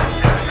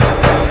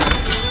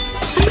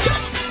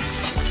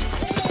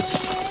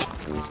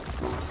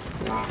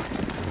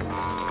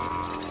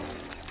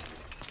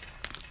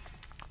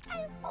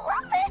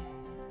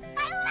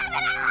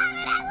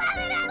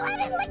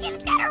 Look,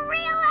 it's got a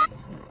real.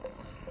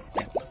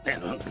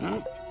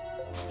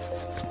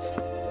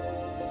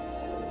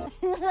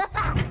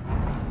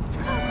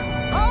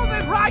 Hold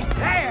it right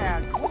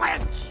there,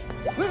 Glitch!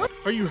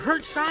 Are you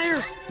hurt,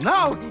 sire?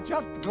 No, he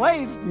just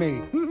glazed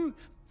me.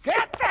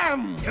 Get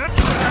them!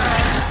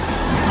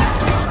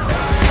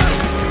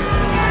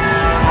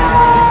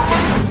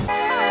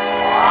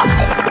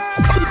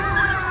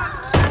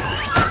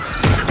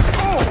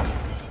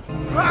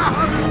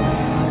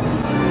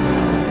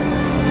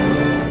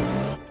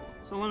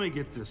 So let me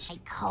get this. A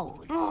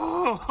code.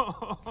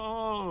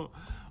 Oh,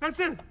 that's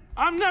it.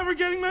 I'm never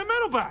getting my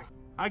medal back.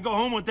 I go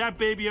home with that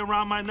baby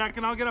around my neck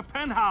and I'll get a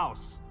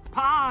penthouse,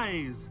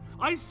 pies,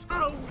 ice.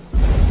 Oh.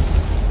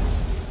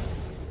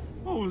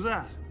 What was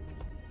that?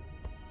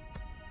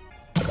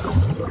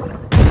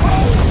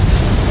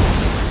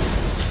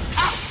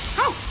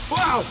 Ow!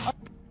 Wow!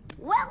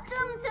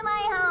 Welcome to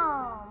my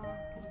home.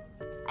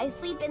 I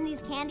sleep in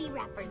these candy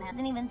wrappers. It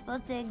isn't even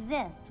supposed to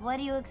exist. What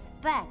do you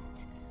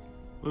expect?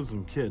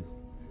 Listen, kid.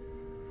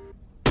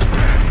 Hey,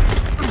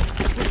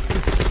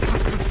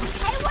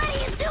 what are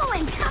you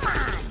doing? Come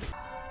on!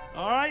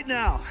 All right,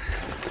 now,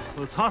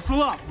 let's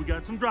hustle up. We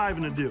got some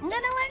driving to do. I'm gonna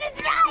learn to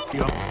drive!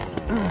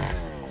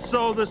 Yep.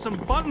 So there's some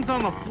buttons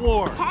on the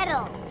floor.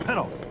 Pedals.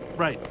 Pedals,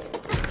 right.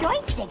 What's this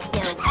joystick do?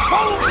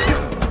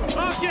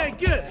 Oh! Okay,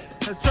 good.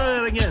 Let's try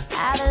that again.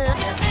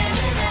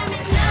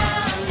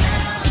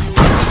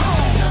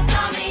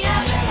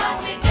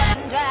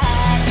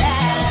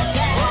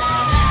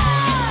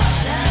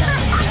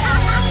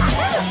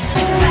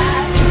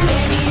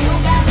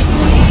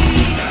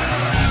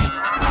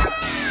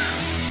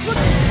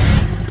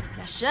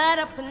 Shut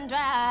up and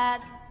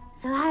drive.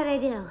 So how'd I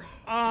do?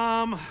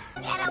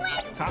 Get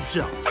away! Top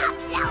shelf. Top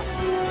shelf!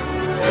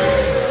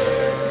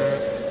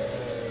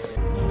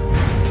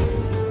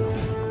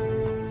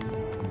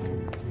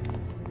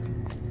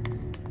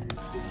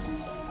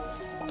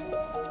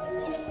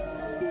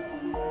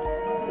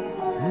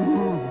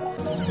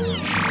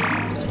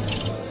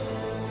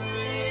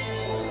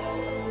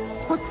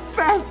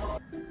 Success!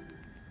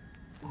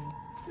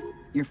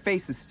 Your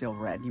face is still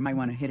red. You might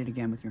want to hit it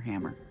again with your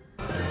hammer.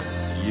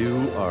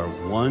 You are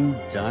one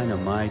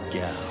dynamite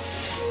gal.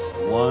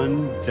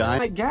 One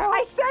dynamite gal?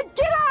 I said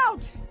get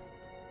out!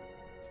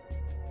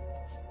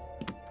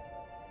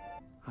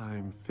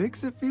 I'm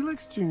Fix-It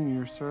Felix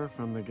Jr., sir,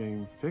 from the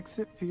game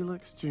Fix-It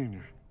Felix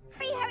Jr.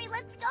 Hurry,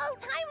 let's go!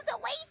 Time's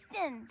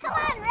a-wasting! Come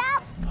on,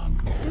 Ralph!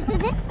 This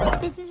is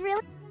it? This is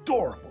really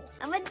Adorable.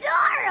 I'm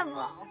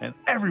adorable! And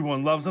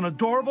everyone loves an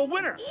adorable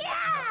winner.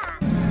 Yeah!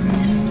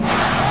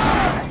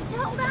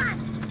 Hold on!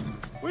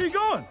 Where are you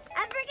going?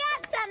 I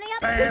forgot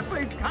something.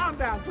 Please, calm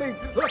down, please.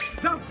 Look,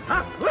 don't.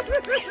 I'm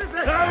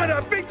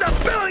gonna beat the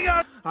filling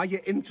out. Are you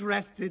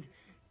interested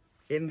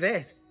in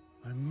this?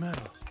 My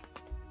medal.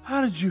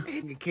 How did you?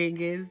 The king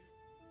is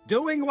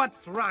doing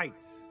what's right,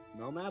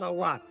 no matter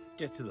what.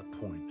 Get to the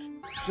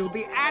point. She'll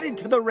be added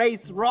to the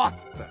race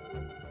roster.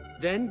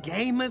 Then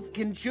gamers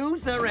can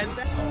choose her as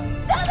the...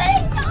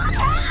 Somebody stop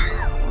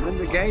her! When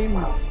the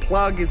game's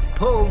plug is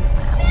pulled,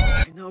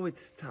 I know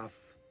it's tough.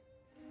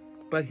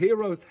 But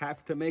heroes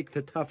have to make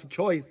the tough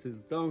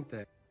choices, don't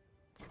they?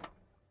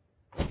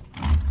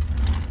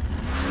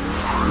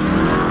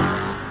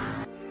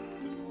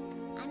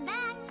 I'm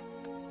back.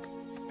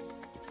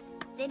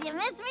 Did you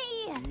miss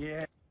me?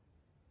 Yeah.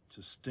 It's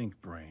a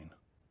stink brain.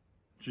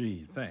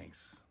 Gee,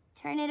 thanks.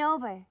 Turn it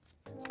over.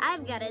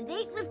 I've got a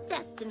date with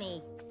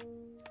Destiny.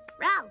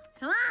 Ralph,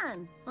 come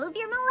on. Move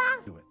your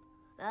molasses. Do it.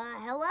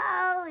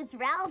 Hello? Is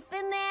Ralph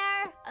in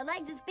there? I'd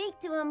like to speak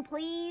to him,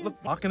 please.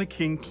 Look, walking to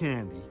King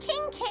Candy.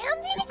 King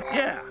Candy?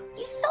 Yeah.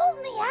 You sold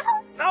me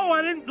out? No,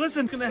 I didn't.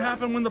 Listen, what's gonna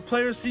happen when the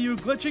players see you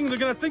glitching? They're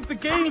gonna think the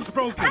game's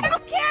broken. I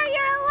don't care,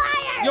 you're a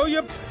liar! Yo,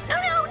 you... No!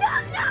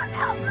 No,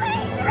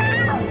 please,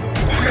 Ralph!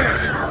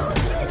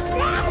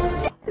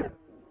 No!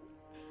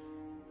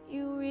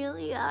 You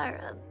really are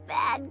a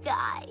bad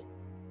guy.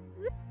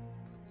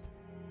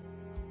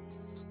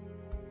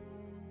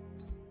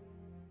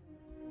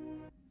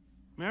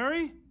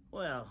 Mary?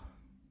 Well,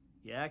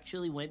 you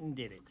actually went and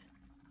did it.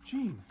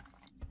 Gene.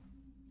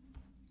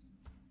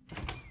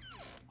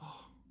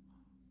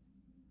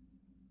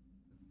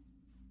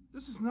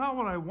 This is not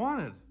what I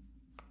wanted.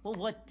 Well,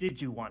 what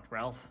did you want,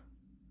 Ralph?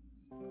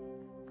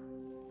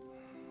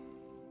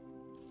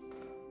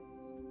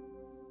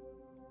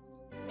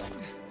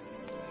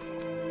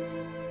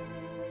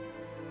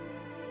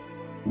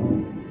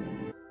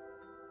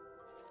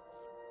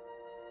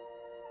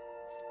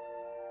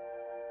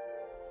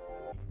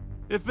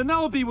 If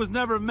Vanellope was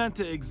never meant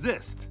to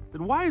exist,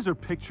 then why is her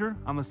picture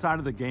on the side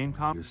of the game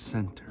console? Your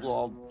center. Well,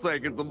 I'll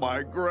take it to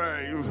my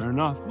grave. Fair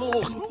enough.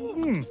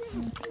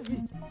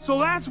 So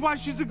that's why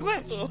she's a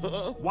glitch.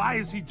 Why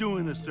is he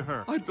doing this to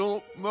her? I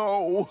don't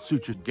know.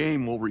 Suture's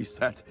game will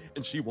reset,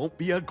 and she won't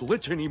be a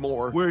glitch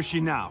anymore. Where is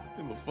she now?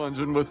 In the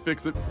function with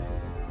Fix-It.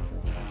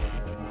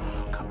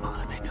 Come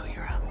on, I know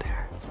you're out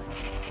there.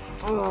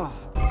 Oh.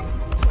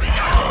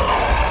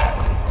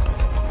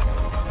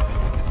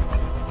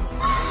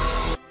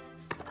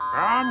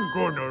 I'm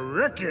gonna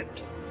wreck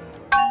it.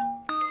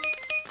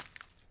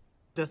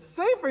 Just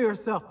say for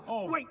yourself.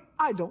 Oh, wait,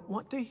 I don't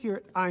want to hear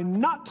it. I'm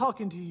not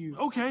talking to you.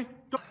 Okay.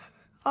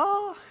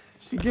 Oh,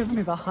 she gives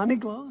me the honey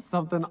glow,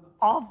 something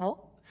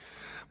awful.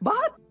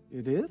 But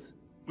it is.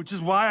 Which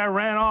is why I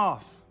ran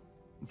off.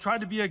 I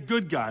tried to be a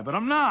good guy, but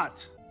I'm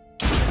not.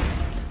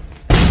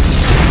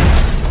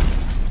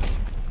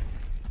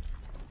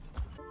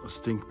 A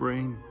stink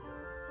brain?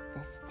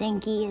 The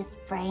stinkiest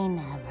brain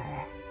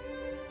ever.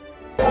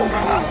 You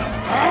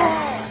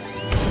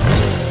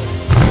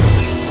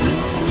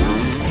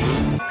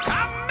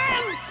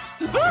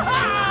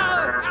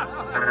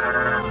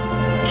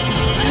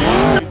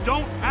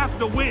don't have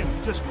to win.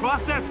 Just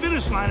cross that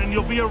finish line and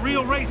you'll be a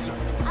real racer.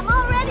 I'm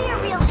already a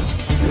real...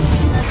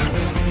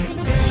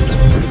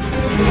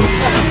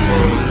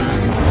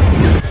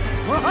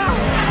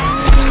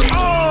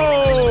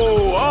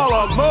 Oh, all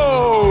of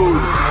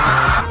those!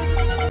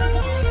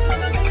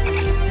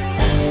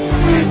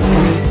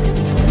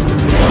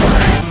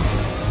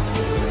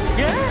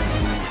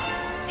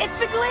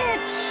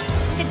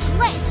 The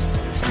glitch!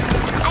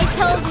 I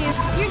told you,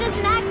 you're just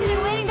an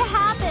accident waiting to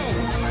happen.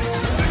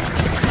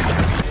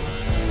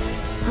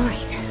 All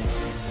right,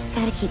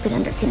 gotta keep it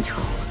under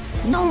control.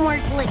 No more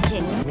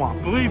glitching. Well,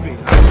 believe me.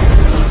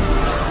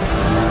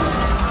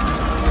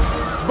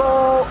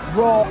 Ball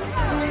roll.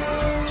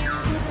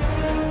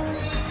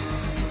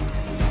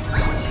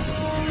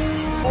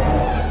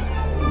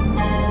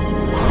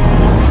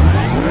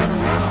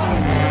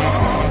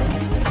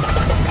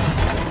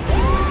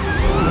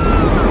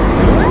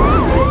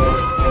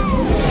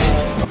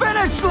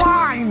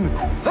 Line!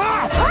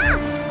 Knock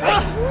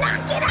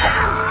it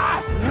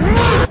out!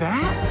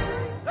 That?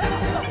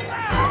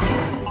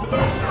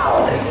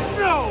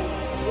 No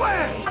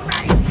way!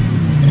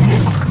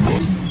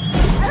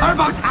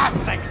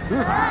 Turbotastic!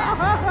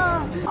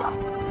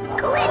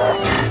 Glitch!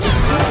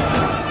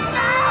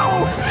 No!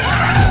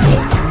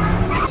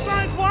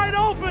 Sign's wide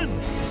open!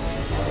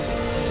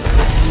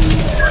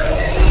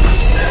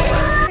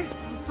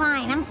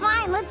 I'm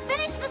fine. Let's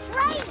finish this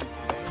race.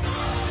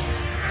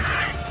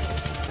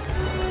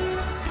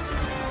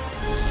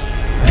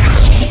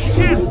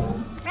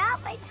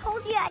 Ralph, I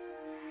told you.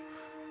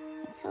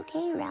 It's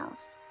okay, Ralph.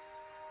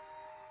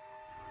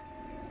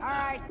 All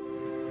right.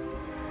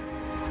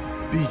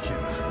 Beacon.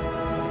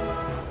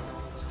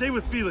 Stay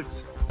with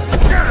Felix.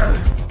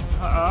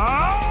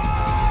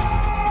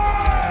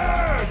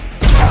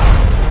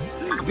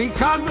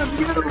 Because of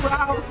you,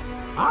 Ralph,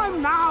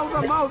 I'm now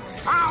the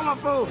most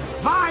powerful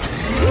fight.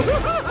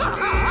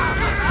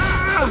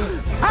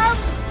 Have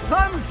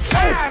some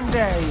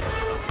candy.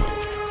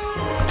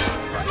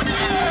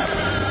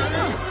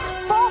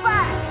 Fall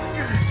back.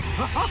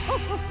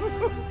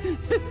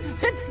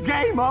 It's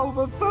game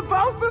over for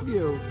both of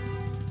you.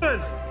 Good.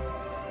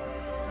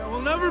 That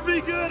will never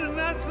be good, and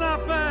that's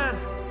not bad.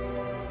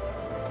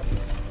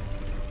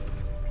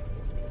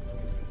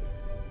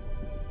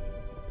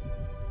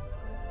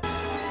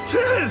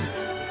 Kid!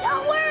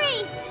 Don't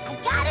worry, I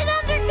got it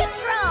under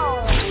control.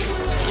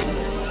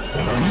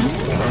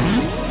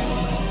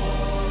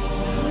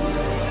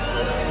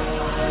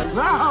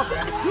 Now,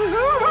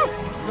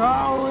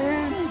 go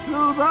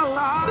into the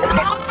light.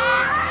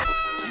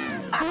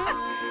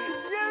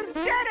 You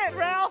did it,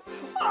 Ralph!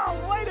 Oh,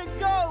 way to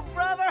go,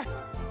 brother!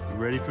 You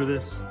ready for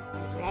this?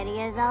 As ready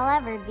as I'll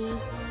ever be.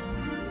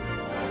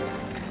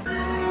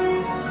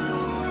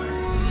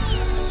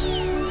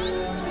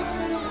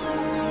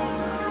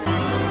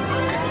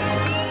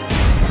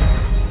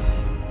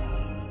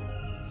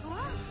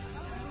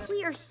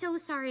 We are so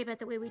sorry about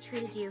the way we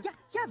treated you.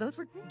 Yeah, those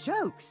were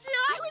jokes.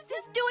 No, I was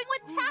just doing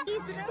what Taffy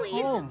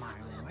please. Oh, my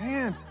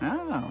land.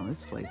 Oh,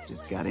 this place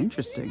just got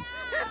interesting.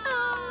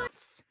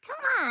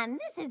 Come on,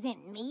 this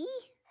isn't me.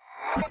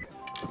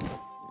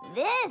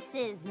 This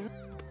is...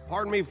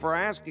 Pardon me for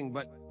asking,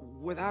 but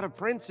without a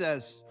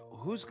princess,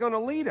 who's gonna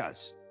lead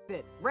us?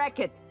 Wreck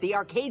it. The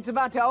arcade's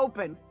about to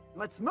open.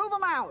 Let's move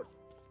them out.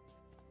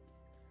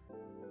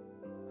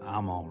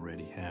 I'm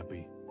already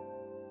happy.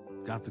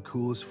 Got the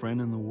coolest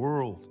friend in the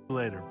world.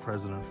 Later,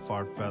 President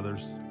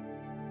Fartfeathers.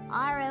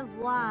 Au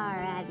revoir,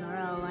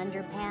 Admiral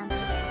Underpants.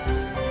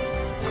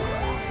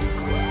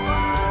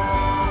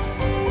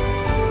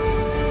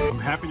 I'm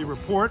happy to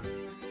report,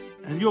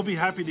 and you'll be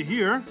happy to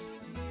hear,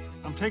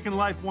 I'm taking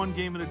life one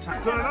game at a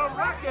time.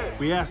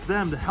 We asked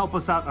them to help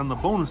us out on the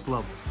bonus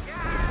levels.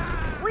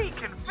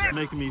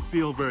 Making me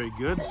feel very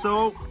good,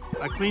 so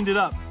I cleaned it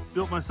up,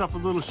 built myself a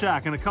little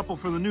shack and a couple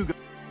for the new guy.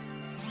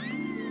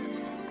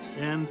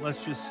 And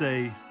let's just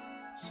say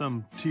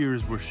some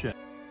tears were shed.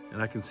 And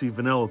I can see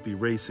Vanellope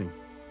racing.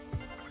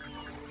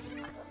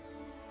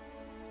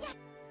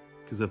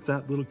 Because if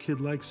that little kid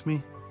likes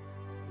me,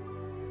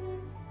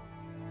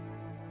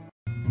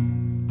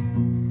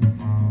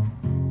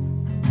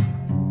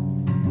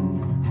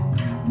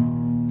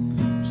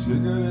 В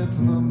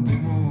сигаретном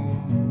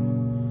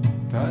дыму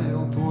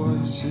таял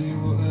твой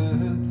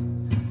силуэт,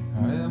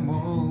 а я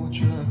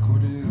молча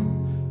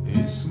курил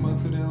и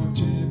смотрел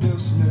тебе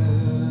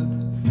вслед.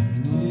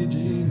 Ни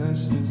единой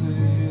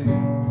слезы,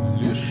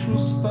 лишь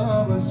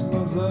усталость в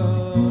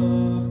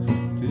глазах.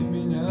 Ты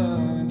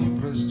меня не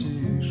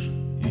простишь,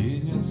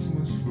 и нет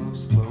смысла в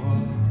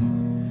словах.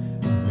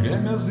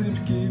 Время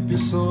зыбкий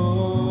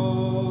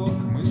песок,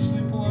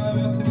 мысли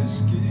плавят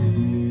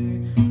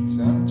виски.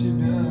 Сам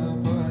тебя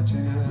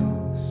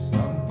потерял,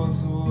 сам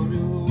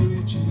позволил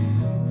уйти.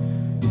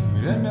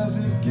 Время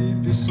зыбкий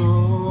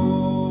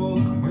песок,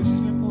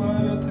 мысли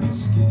плавят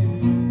виски.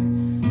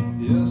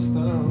 И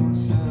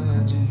остался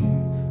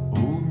один,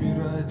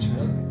 умирать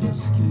от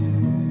тоски.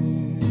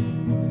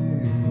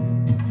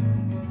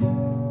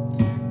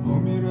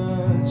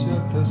 Умирать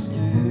от тоски.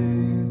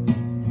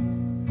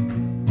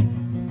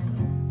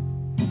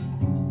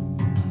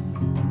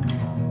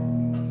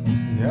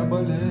 Я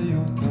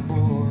болею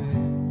тобой,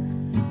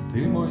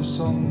 ты мой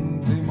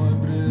сон, ты мой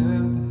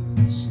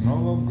бред.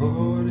 Снова в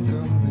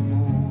горьком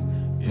дыму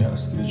я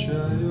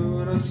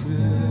встречаю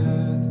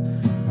рассвет.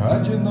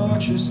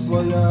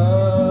 Одиночество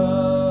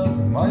яд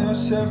мое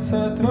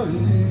сердце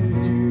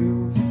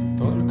отравил.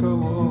 Только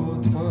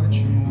вот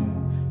почему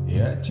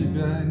я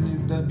тебя не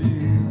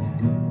добил.